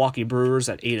Milwaukee Brewers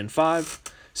at 8-5.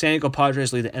 San Diego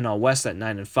Padres lead the NL West at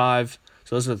 9-5.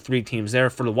 So those are the 3 teams there.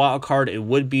 For the wild card, it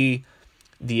would be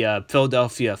the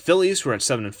Philadelphia Phillies, who are at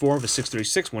 7-4 with a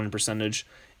 6.36 winning percentage.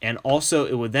 And also,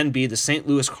 it would then be the St.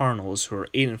 Louis Cardinals, who are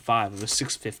 8-5 with a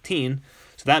 6.15.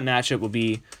 So that matchup would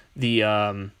be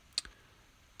the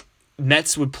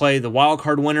Mets would play the wild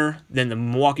card winner, then the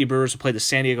Milwaukee Brewers would play the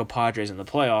San Diego Padres in the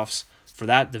playoffs for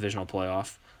that divisional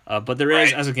playoff. But there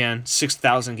is, as again,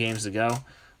 6,000 games to go,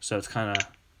 so it's kind of...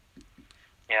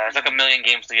 Yeah, it's like 1 million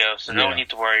games to go, so no need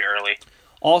to worry early.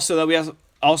 Also, that we have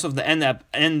the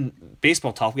end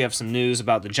baseball talk. We have some news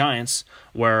about the Giants,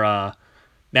 where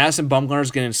Madison Bumgarner is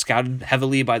getting scouted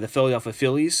heavily by the Philadelphia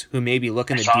Phillies, who may be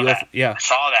looking to deal. I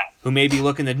saw that. Who may be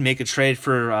looking to make a trade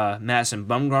for Madison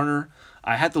Bumgarner.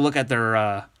 I had to look at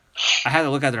their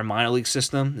minor league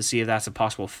system to see if that's a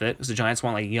possible fit. Because the Giants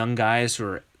want like young guys who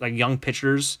are like young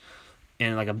pitchers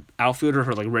and like an outfielder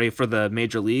who are like ready for the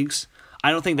major leagues.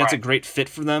 I don't think that's a great fit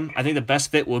for them. I think the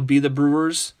best fit would be the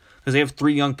Brewers because they have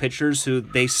 3 young pitchers who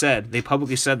they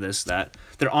publicly said this, that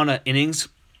they're on an innings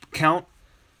count,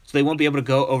 so they won't be able to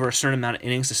go over a certain amount of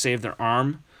innings to save their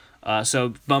arm.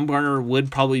 So Bumgarner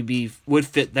would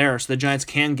fit there. So the Giants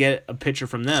can get a pitcher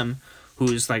from them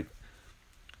who's like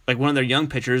one of their young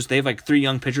pitchers. They have like 3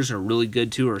 young pitchers who are really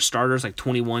good too, or starters like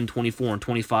 21, 24, and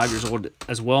 25 years old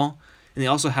as well. And they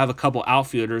also have a couple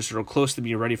outfielders who are close to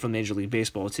being ready for Major League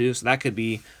Baseball too. So that could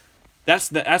be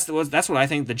that's what I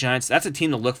think the Giants. That's a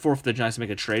team to look for the Giants to make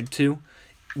a trade to.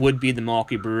 Would be the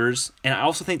Milwaukee Brewers, and I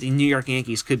also think the New York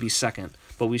Yankees could be second,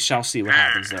 but we shall see what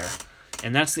happens there.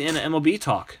 And that's the end of MLB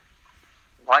talk.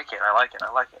 I like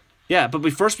it. Yeah, but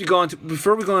before we go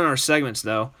into our segments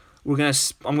though, I'm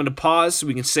gonna pause so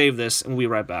we can save this, and we'll be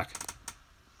right back.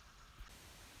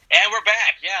 And we're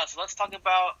back. Yeah, so let's talk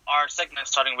about our segment,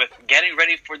 starting with getting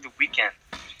ready for the weekend.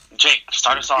 Jake,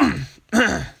 start us off.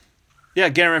 Yeah,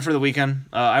 getting ready for the weekend.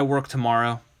 I work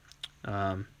tomorrow,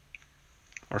 or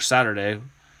Saturday.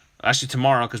 Actually,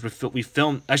 tomorrow because we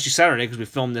filmed. Actually, Saturday because we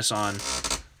filmed this on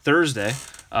Thursday.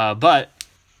 But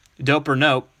dope or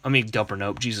nope.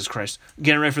 Jesus Christ.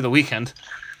 Getting ready for the weekend.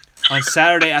 On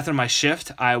Saturday after my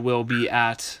shift, I will be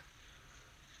at.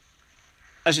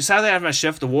 Actually, Saturday after my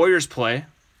shift, the Warriors play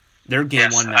their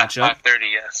game 1 matchup.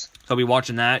 5:30. Yes. So I'll be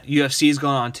watching that. UFC is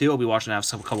going on too. I'll be watching that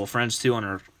with a couple of friends too on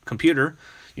our computer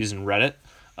using Reddit.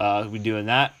 We're doing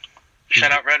that.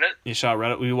 Shout out Reddit. Yeah, shout out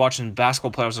Reddit. We'll be watching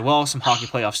basketball playoffs as well, some hockey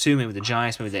playoffs too. Maybe the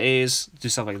Giants, maybe the A's, do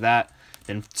stuff like that.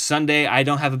 Then Sunday, I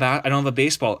don't have a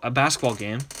basketball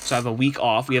game, so I have a week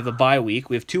off. We have the bye week.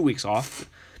 We have 2 weeks off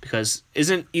because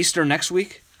isn't Easter next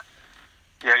week?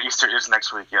 Yeah, Easter is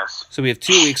next week. Yes. So we have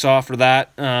 2 weeks off for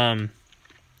that.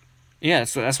 Yeah,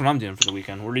 that's what I'm doing for the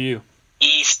weekend. What are you?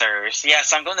 Easters. Yeah,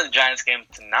 so I'm going to the Giants game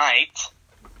tonight,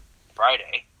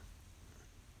 Friday.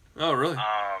 Oh, really?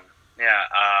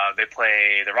 They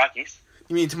play the Rockies.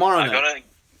 You mean tomorrow night?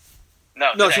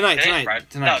 No, tonight.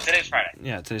 No, today's Friday.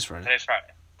 Yeah, today's Friday. Today's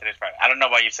Friday. I don't know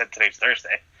why you said today's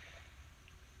Thursday.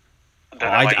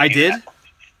 I did? That.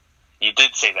 You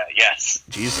did say that, yes.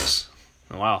 Jesus.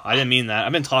 Oh, wow, I didn't mean that.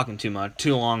 I've been talking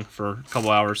too long for a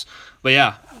couple hours. But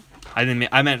yeah, I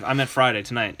meant Friday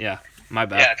tonight. Yeah, my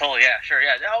bad. Yeah, totally. Yeah, sure.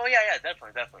 Yeah. Oh, yeah.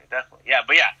 Definitely. Yeah,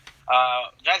 but yeah.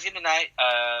 Giants game tonight.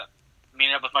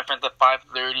 Meeting up with my friends at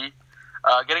 5:30.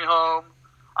 Getting home.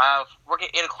 Work at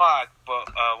 8 o'clock,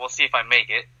 but we'll see if I make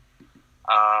it.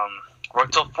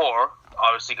 Work till 4.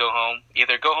 Obviously, go home.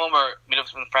 Either go home or meet up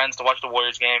with some friends to watch the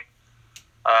Warriors game.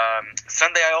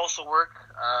 Sunday, I also work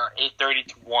 8:30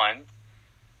 to 1.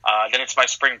 Then it's my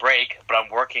spring break, but I'm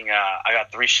working. I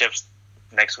got 3 shifts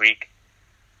next week.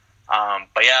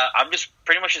 But yeah, I'm just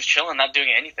pretty much just chilling, not doing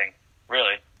anything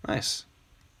really. Nice.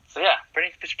 So yeah,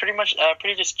 pretty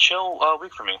just chill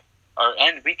week for me,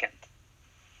 and weekend.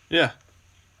 Yeah,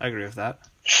 I agree with that.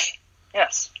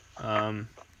 Yes.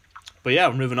 But yeah,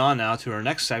 we're moving on now to our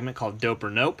next segment called Dope or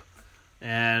Nope.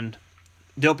 And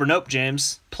Dope or Nope,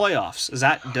 James, playoffs. Is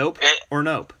that dope or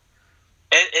nope?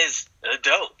 It is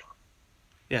dope.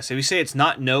 Yeah, so if you say it's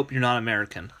not nope, you're not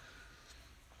American.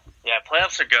 Yeah,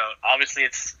 playoffs are goat. Obviously,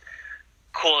 it's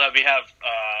cool that we have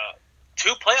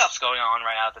 2 playoffs going on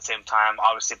right now at the same time.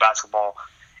 Obviously, basketball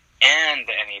and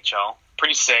the NHL.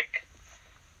 Pretty sick.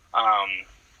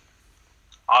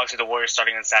 Obviously, the Warriors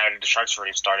starting on Saturday. The Sharks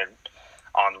already started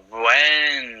on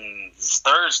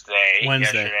Thursday.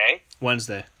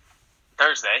 Wednesday.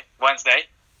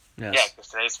 Yes. Yeah, because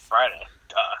today's Friday.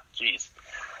 Jeez.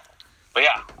 But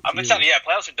yeah, I'm excited. Yeah,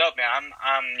 playoffs are dope, man.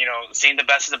 I'm seeing the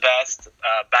best of the best,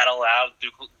 battle out,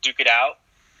 duke it out.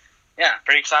 Yeah,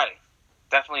 pretty exciting.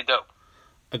 Definitely dope.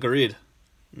 Agreed.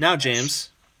 Now, James,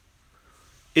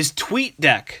 is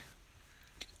TweetDeck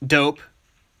dope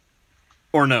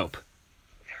or nope?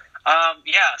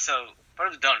 Yeah, so for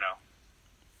those who don't know,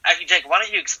 actually, Jake, why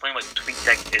don't you explain what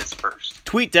TweetDeck is first?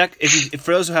 TweetDeck,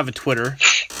 for those who have a Twitter,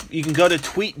 you can go to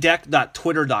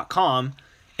tweetdeck.twitter.com, and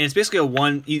it's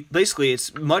basically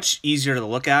it's much easier to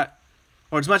look at,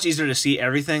 or it's much easier to see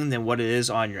everything than what it is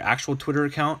on your actual Twitter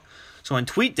account. So on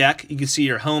TweetDeck, you can see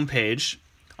your home page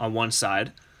on one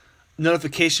side,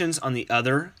 notifications on the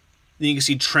other, then you can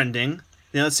see trending.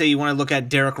 Then let's say you want to look at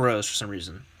Derrick Rose for some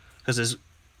reason, because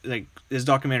his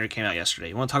documentary came out yesterday.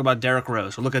 You want to talk about Derrick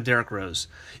Rose, or look at Derrick Rose.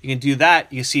 You can do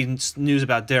that. You can see news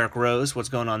about Derrick Rose, what's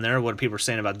going on there, what people are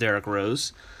saying about Derrick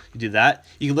Rose. You do that.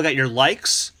 You can look at your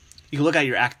likes. You can look at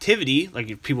your activity, like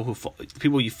your people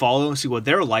you follow, and see what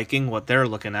they're liking, what they're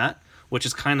looking at, which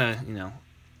is kind of,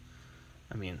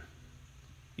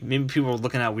 maybe people are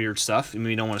looking at weird stuff. Maybe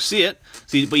you don't want to see it,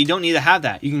 but you don't need to have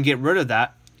that. You can get rid of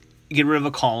that. You get rid of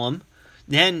a column.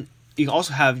 Then you can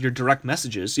also have your direct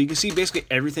messages, so you can see basically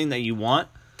everything that you want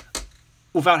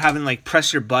without having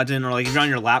press your button, or if you're on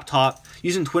your laptop.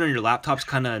 Using Twitter on your laptop is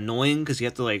kind of annoying because you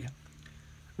have to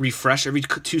refresh every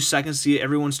 2 seconds to see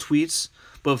everyone's tweets.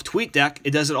 But with TweetDeck, it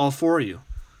does it all for you,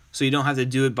 so you don't have to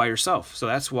do it by yourself. So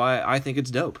that's why I think it's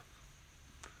dope.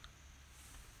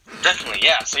 Definitely,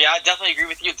 yeah. So yeah, I definitely agree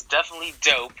with you. It's definitely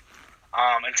dope.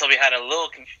 Until we had a little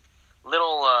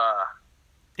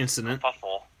Incident.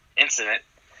 incident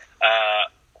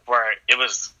where it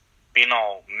was being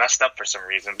all messed up for some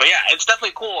reason. But yeah, it's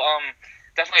definitely cool.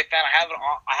 Definitely a fan.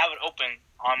 I have it open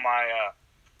on my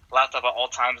laptop at all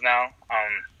times now.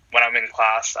 When I'm in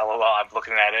class, I'm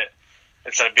looking at it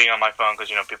instead of being on my phone because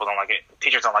people don't like it.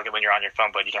 Teachers don't like it when you're on your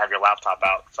phone, but you can have your laptop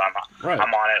out. So Right.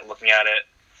 I'm on it, looking at it.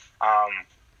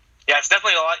 Yeah, it's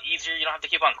definitely a lot easier. You don't have to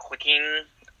keep on clicking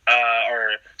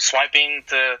or swiping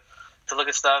to look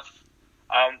at stuff.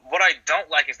 What I don't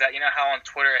like is that how on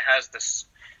Twitter it has this.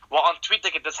 Well, on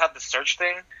TweetDeck it does have the search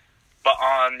thing, but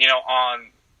on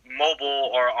on mobile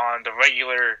or on the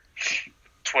regular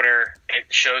Twitter it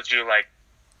shows you like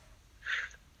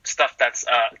stuff that's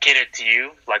catered to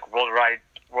you, like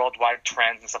worldwide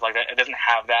trends and stuff like that. It doesn't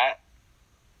have that,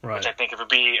 Right. which I think it would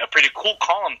be a pretty cool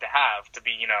column to have to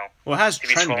be Well, it has to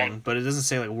be trending, scrolling. but it doesn't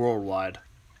say like worldwide.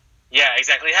 Yeah,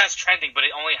 exactly. It has trending, but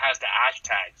it only has the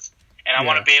hashtags. And I Yeah.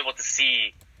 want to be able to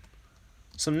see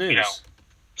Some news.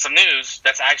 some news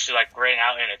that's actually like written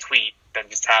out in a tweet than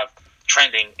just have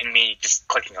trending and me just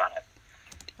clicking on it.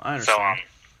 I So understand.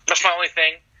 that's my only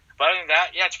thing. But other than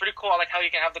that, yeah, it's pretty cool. I like how you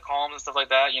can have the columns and stuff like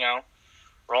that,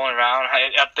 rolling around.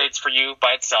 It updates for you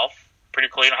by itself. Pretty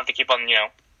cool. You don't have to keep on,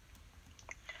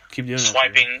 Keep doing that.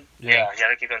 swiping. Yeah. Yeah, you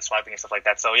have to keep on swiping and stuff like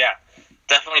that. So yeah,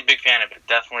 definitely a big fan of it.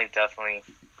 Definitely.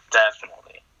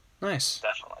 Nice.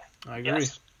 I agree.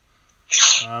 Yes.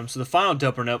 So the final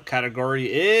dope or nope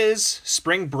category is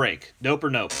spring break. Dope or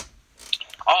nope?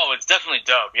 Oh, it's definitely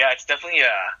dope. Yeah, it's definitely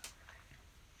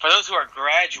for those who are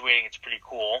graduating, it's pretty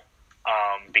cool.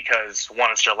 Because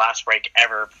one, it's your last break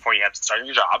ever before you have to start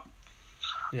your job.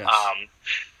 Yes.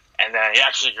 And then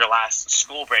actually your last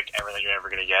school break ever that you're ever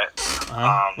gonna get.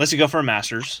 Unless you go for a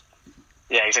master's.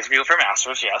 Yeah, exactly. For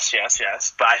masters,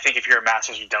 yes. But I think if you're a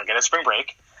master's, you don't get a spring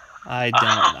break. I don't know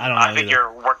I think either.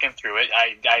 you're working through it.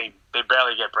 They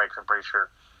barely get breaks. I'm pretty sure.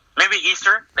 Maybe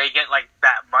Easter, they get like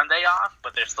that Monday off,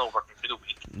 but they're still working through the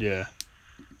week. Yeah.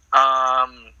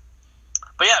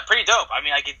 But yeah, pretty dope. I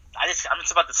mean, I'm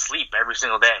just about to sleep every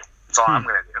single day. That's all I'm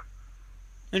gonna do.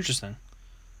 Interesting.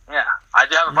 Yeah, I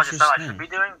do have a bunch of stuff I should Interesting.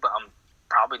 be doing, but I'm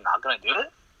probably not gonna do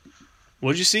it.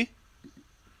 What'd you see?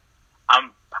 I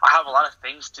have a lot of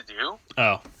things to do,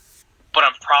 Oh. but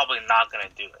I'm probably not gonna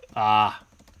do it.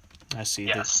 I see.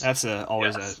 Yes. That's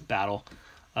always Yes. a battle.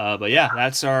 But yeah,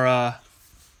 that's our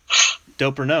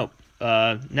dope or nope.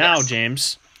 Now, Yes.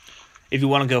 James, if you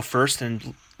want to go first,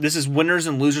 and this is winners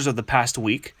and losers of the past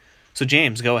week. So,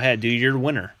 James, go ahead. Do your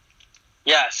winner.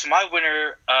 Yeah, so my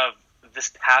winner of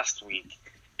this past week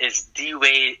is D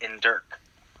Wade and Dirk.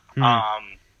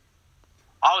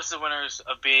 Obviously, winners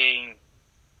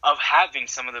of having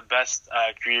some of the best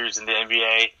careers in the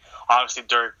NBA. Obviously,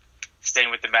 Dirk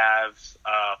staying with the Mavs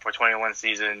for 21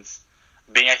 seasons,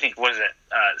 being I think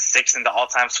sixth in the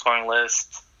all-time scoring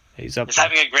list. He's up Just there.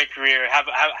 having a great career,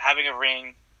 having a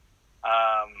ring,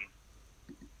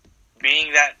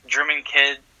 being that German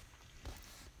kid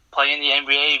playing the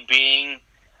NBA, being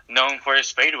known for his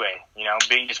fadeaway,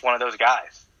 being just one of those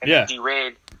guys. And Yeah. D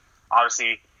Wade,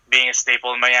 obviously being a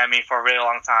staple in Miami for a really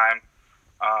long time,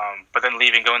 but then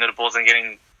leaving, going to the Bulls and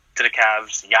getting to the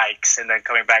Cavs, yikes, and then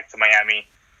coming back to Miami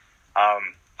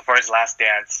for his last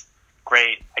dance.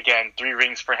 Great. Again, 3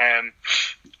 rings for him.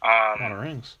 A lot of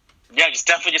rings. Yeah,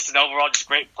 definitely just an overall just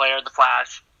great player, The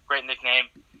Flash, great nickname.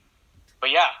 But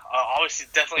yeah, obviously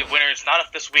definitely winners, not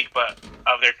of this week, but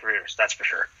of their careers, that's for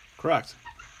sure. Correct.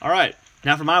 All right.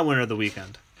 Now for my winner of the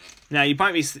weekend. Now, you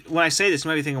might be, when I say this, you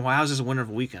might be thinking, well, how's this a winner of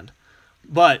a weekend?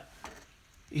 But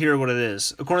here what it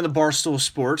is. According to Barstool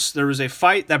Sports, there was a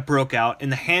fight that broke out in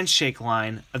the handshake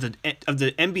line of the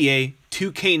NBA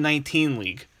 2K19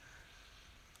 league.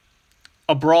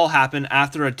 A brawl happened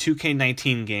after a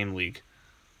 2K19 game league.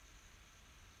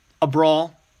 A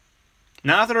brawl,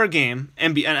 not after a game,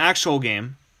 an actual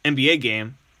game, NBA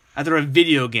game, after a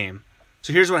video game.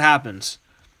 So here's what happens.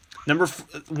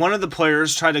 One of the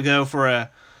players tried to go for a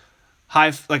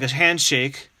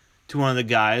handshake to one of the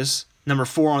guys. Number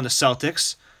 4 on the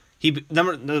Celtics.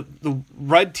 The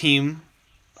red team,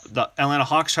 the Atlanta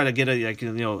Hawks, tried to get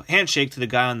a handshake to the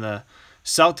guy on the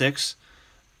Celtics.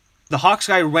 The Hawks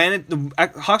guy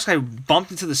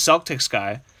bumped into the Celtics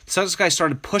guy. The Celtics guy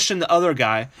started pushing the other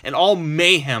guy, and all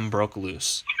mayhem broke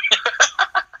loose.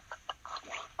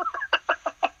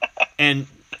 And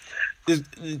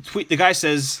the guy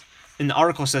says, in the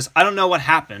article says, I don't know what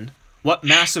happened. What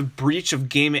massive breach of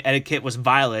game etiquette was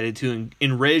violated to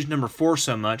enrage number 4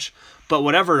 so much, but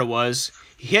whatever it was,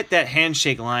 he hit that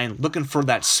handshake line looking for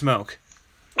that smoke.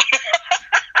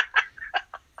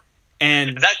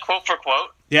 And Is that quote for quote?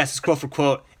 yes, it's quote for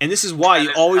quote. And this is why That you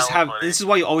is always hella have. funny. This is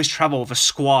why you always travel with a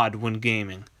squad when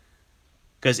gaming,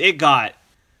 because it got.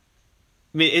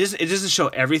 I mean, it doesn't show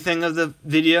everything of the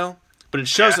video, but it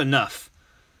shows Yeah. enough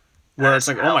where That it's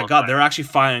is like, oh my hella god, funny. they're actually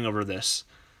fighting over this.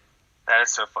 That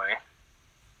is so funny.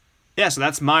 Yeah, so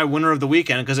that's my winner of the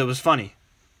weekend because it was funny.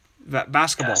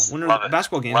 Basketball, Yes, winner love it.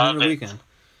 basketball game, Love winner of the it.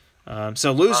 weekend.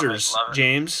 So losers, love it.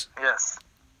 James. Yes.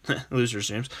 Losers,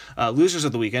 James. Losers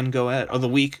of the weekend, go ahead. Or the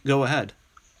week, go ahead.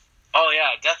 Oh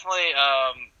yeah, definitely.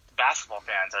 Basketball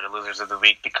fans are the losers of the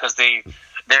week because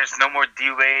there's no more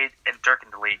D Wade and Dirk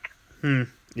in the league.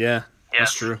 Yeah, Yes.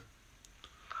 that's true.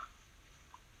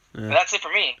 And that's it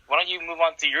for me. Why don't you move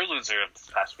on to your loser of this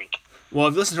past week? Well,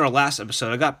 if you listened to our last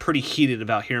episode, I got pretty heated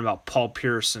about hearing about Paul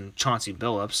Pierce and Chauncey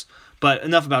Billups. But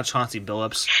enough about Chauncey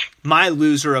Billups. My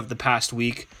loser of the past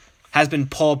week has been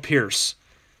Paul Pierce.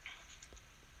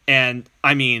 And,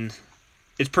 I mean,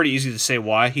 it's pretty easy to say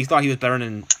why. He thought he was better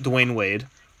than Dwayne Wade,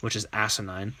 which is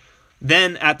asinine.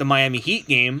 Then, at the Miami Heat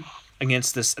game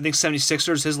against this, I think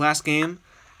 76ers, his last game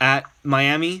at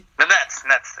Miami. The Nets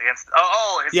against.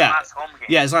 His Yeah. last home game.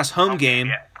 Yeah, his last home game.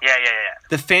 Yeah.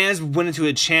 The fans went into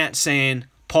a chant saying,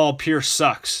 Paul Pierce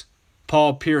sucks.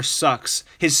 Paul Pierce sucks.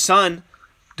 His son,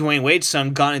 Dwayne Wade's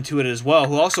son, got into it as well,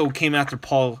 who also came after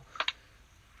Paul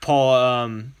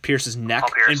Pierce's neck. Paul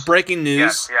Pierce. And breaking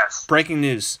news. Yes. Breaking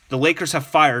news. The Lakers have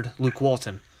fired Luke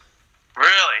Walton.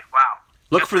 Really? Wow.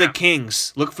 Look Good for the him.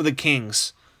 Kings. Look for the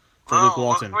Kings for Oh, Luke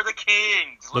Walton. Look for the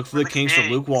Kings. Look for the Kings for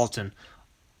Luke Walton.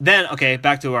 Then, okay,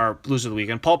 back to our loser of the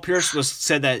weekend. Paul Pierce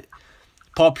said that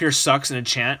Paul Pierce sucks in a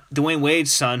chant. Dwayne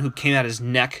Wade's son, who came at his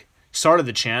neck, started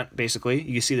the chant, basically.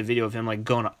 You can see the video of him like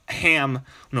going ham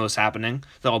when it was happening.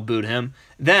 They all booed him.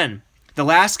 Then, the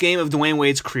last game of Dwayne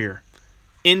Wade's career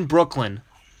in Brooklyn.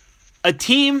 A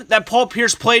team that Paul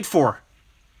Pierce played for.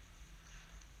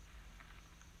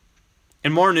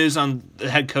 And more news on the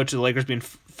head coach of the Lakers being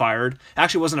fired.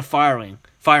 Actually, it wasn't a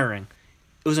firing.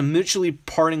 It was a mutually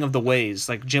parting of the ways,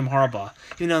 like Jim Harbaugh.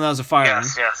 Even though that was a firing.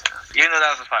 Yes. You know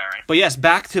that was a firing. But yes,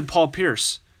 back to Paul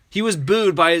Pierce. He was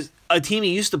booed by a team he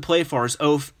used to play for, his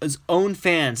own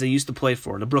fans that he used to play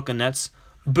for, the Brooklyn Nets.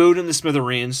 Booed him to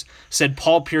smithereens, said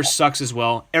Paul Pierce sucks as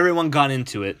well. Everyone got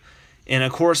into it. And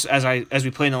of course, as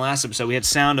we played in the last episode, we had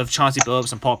sound of Chauncey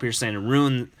Billups and Paul Pierce saying it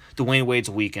ruined Dwayne Wade's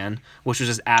weekend, which was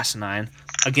just asinine.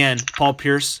 Again, Paul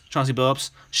Pierce, Chauncey Billups,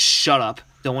 shut up.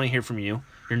 Don't want to hear from you.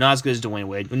 You're not as good as Dwayne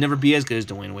Wade. You'll never be as good as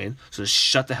Dwayne Wade, so just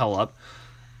shut the hell up.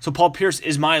 So Paul Pierce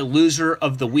is my loser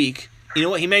of the week. You know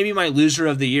what? He may be my loser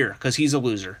of the year, because he's a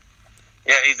loser.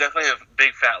 Yeah, he's definitely a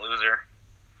big fat loser.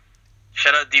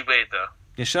 Shout out D Wade though.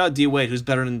 Yeah, shout out D Wade, who's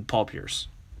better than Paul Pierce.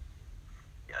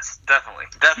 Yes, definitely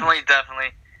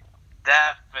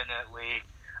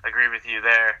agree with you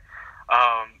there.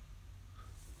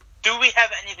 Do we have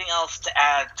anything else to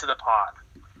add to the pod?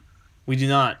 We do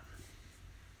not.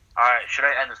 All right, should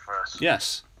I end this for us?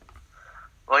 Yes.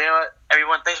 Well, you know what,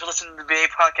 everyone, thanks for listening to the BA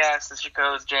Podcast. This is your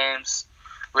co-host, James,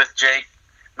 with Jake.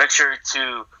 Make sure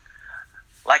to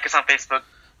like us on Facebook,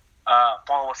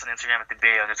 follow us on Instagram at the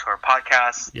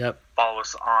BA_podcast. Yep. Follow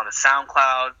us on the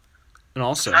SoundCloud. And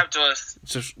also, Subscribe to us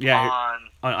on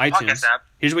iTunes. podcast app.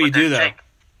 Here's what you But do, then, though. Jake,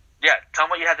 yeah, tell them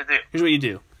what you have to do. Here's what you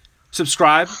do.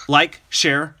 Subscribe, like,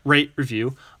 share, rate,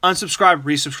 review. Unsubscribe,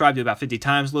 resubscribe to about 50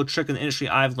 times. A little trick in the industry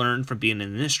I've learned from being in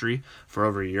the industry for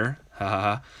over a year.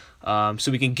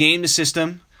 So we can game the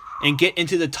system and get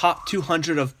into the top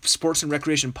 200 of sports and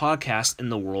recreation podcasts in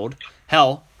the world.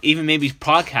 Hell, even maybe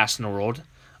podcasts in the world.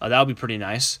 That would be pretty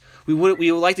nice. We would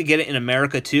like to get it in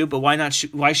America too, but why not?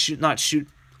 Why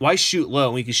shoot low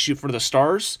when we can shoot for the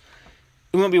stars?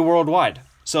 We want to be worldwide.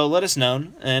 So let us know.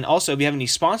 And also, if you have any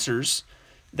sponsors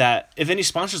if any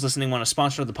sponsors listening want to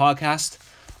sponsor the podcast,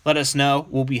 let us know.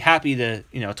 We'll be happy to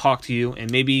talk to you and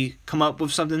maybe come up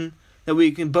with something that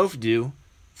we can both do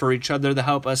for each other to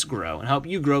help us grow and help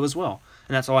you grow as well.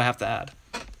 And that's all I have to add.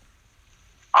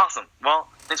 Awesome. Well,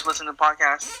 thanks for listening to the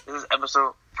podcast. This is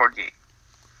episode 48.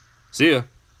 See ya.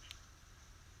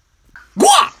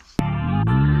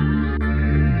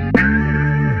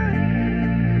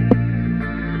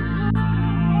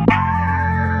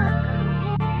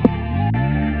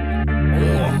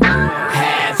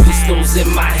 Had pistols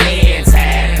in my hands,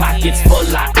 had pockets full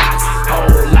of ox.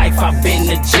 Whole life I've been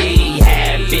a G.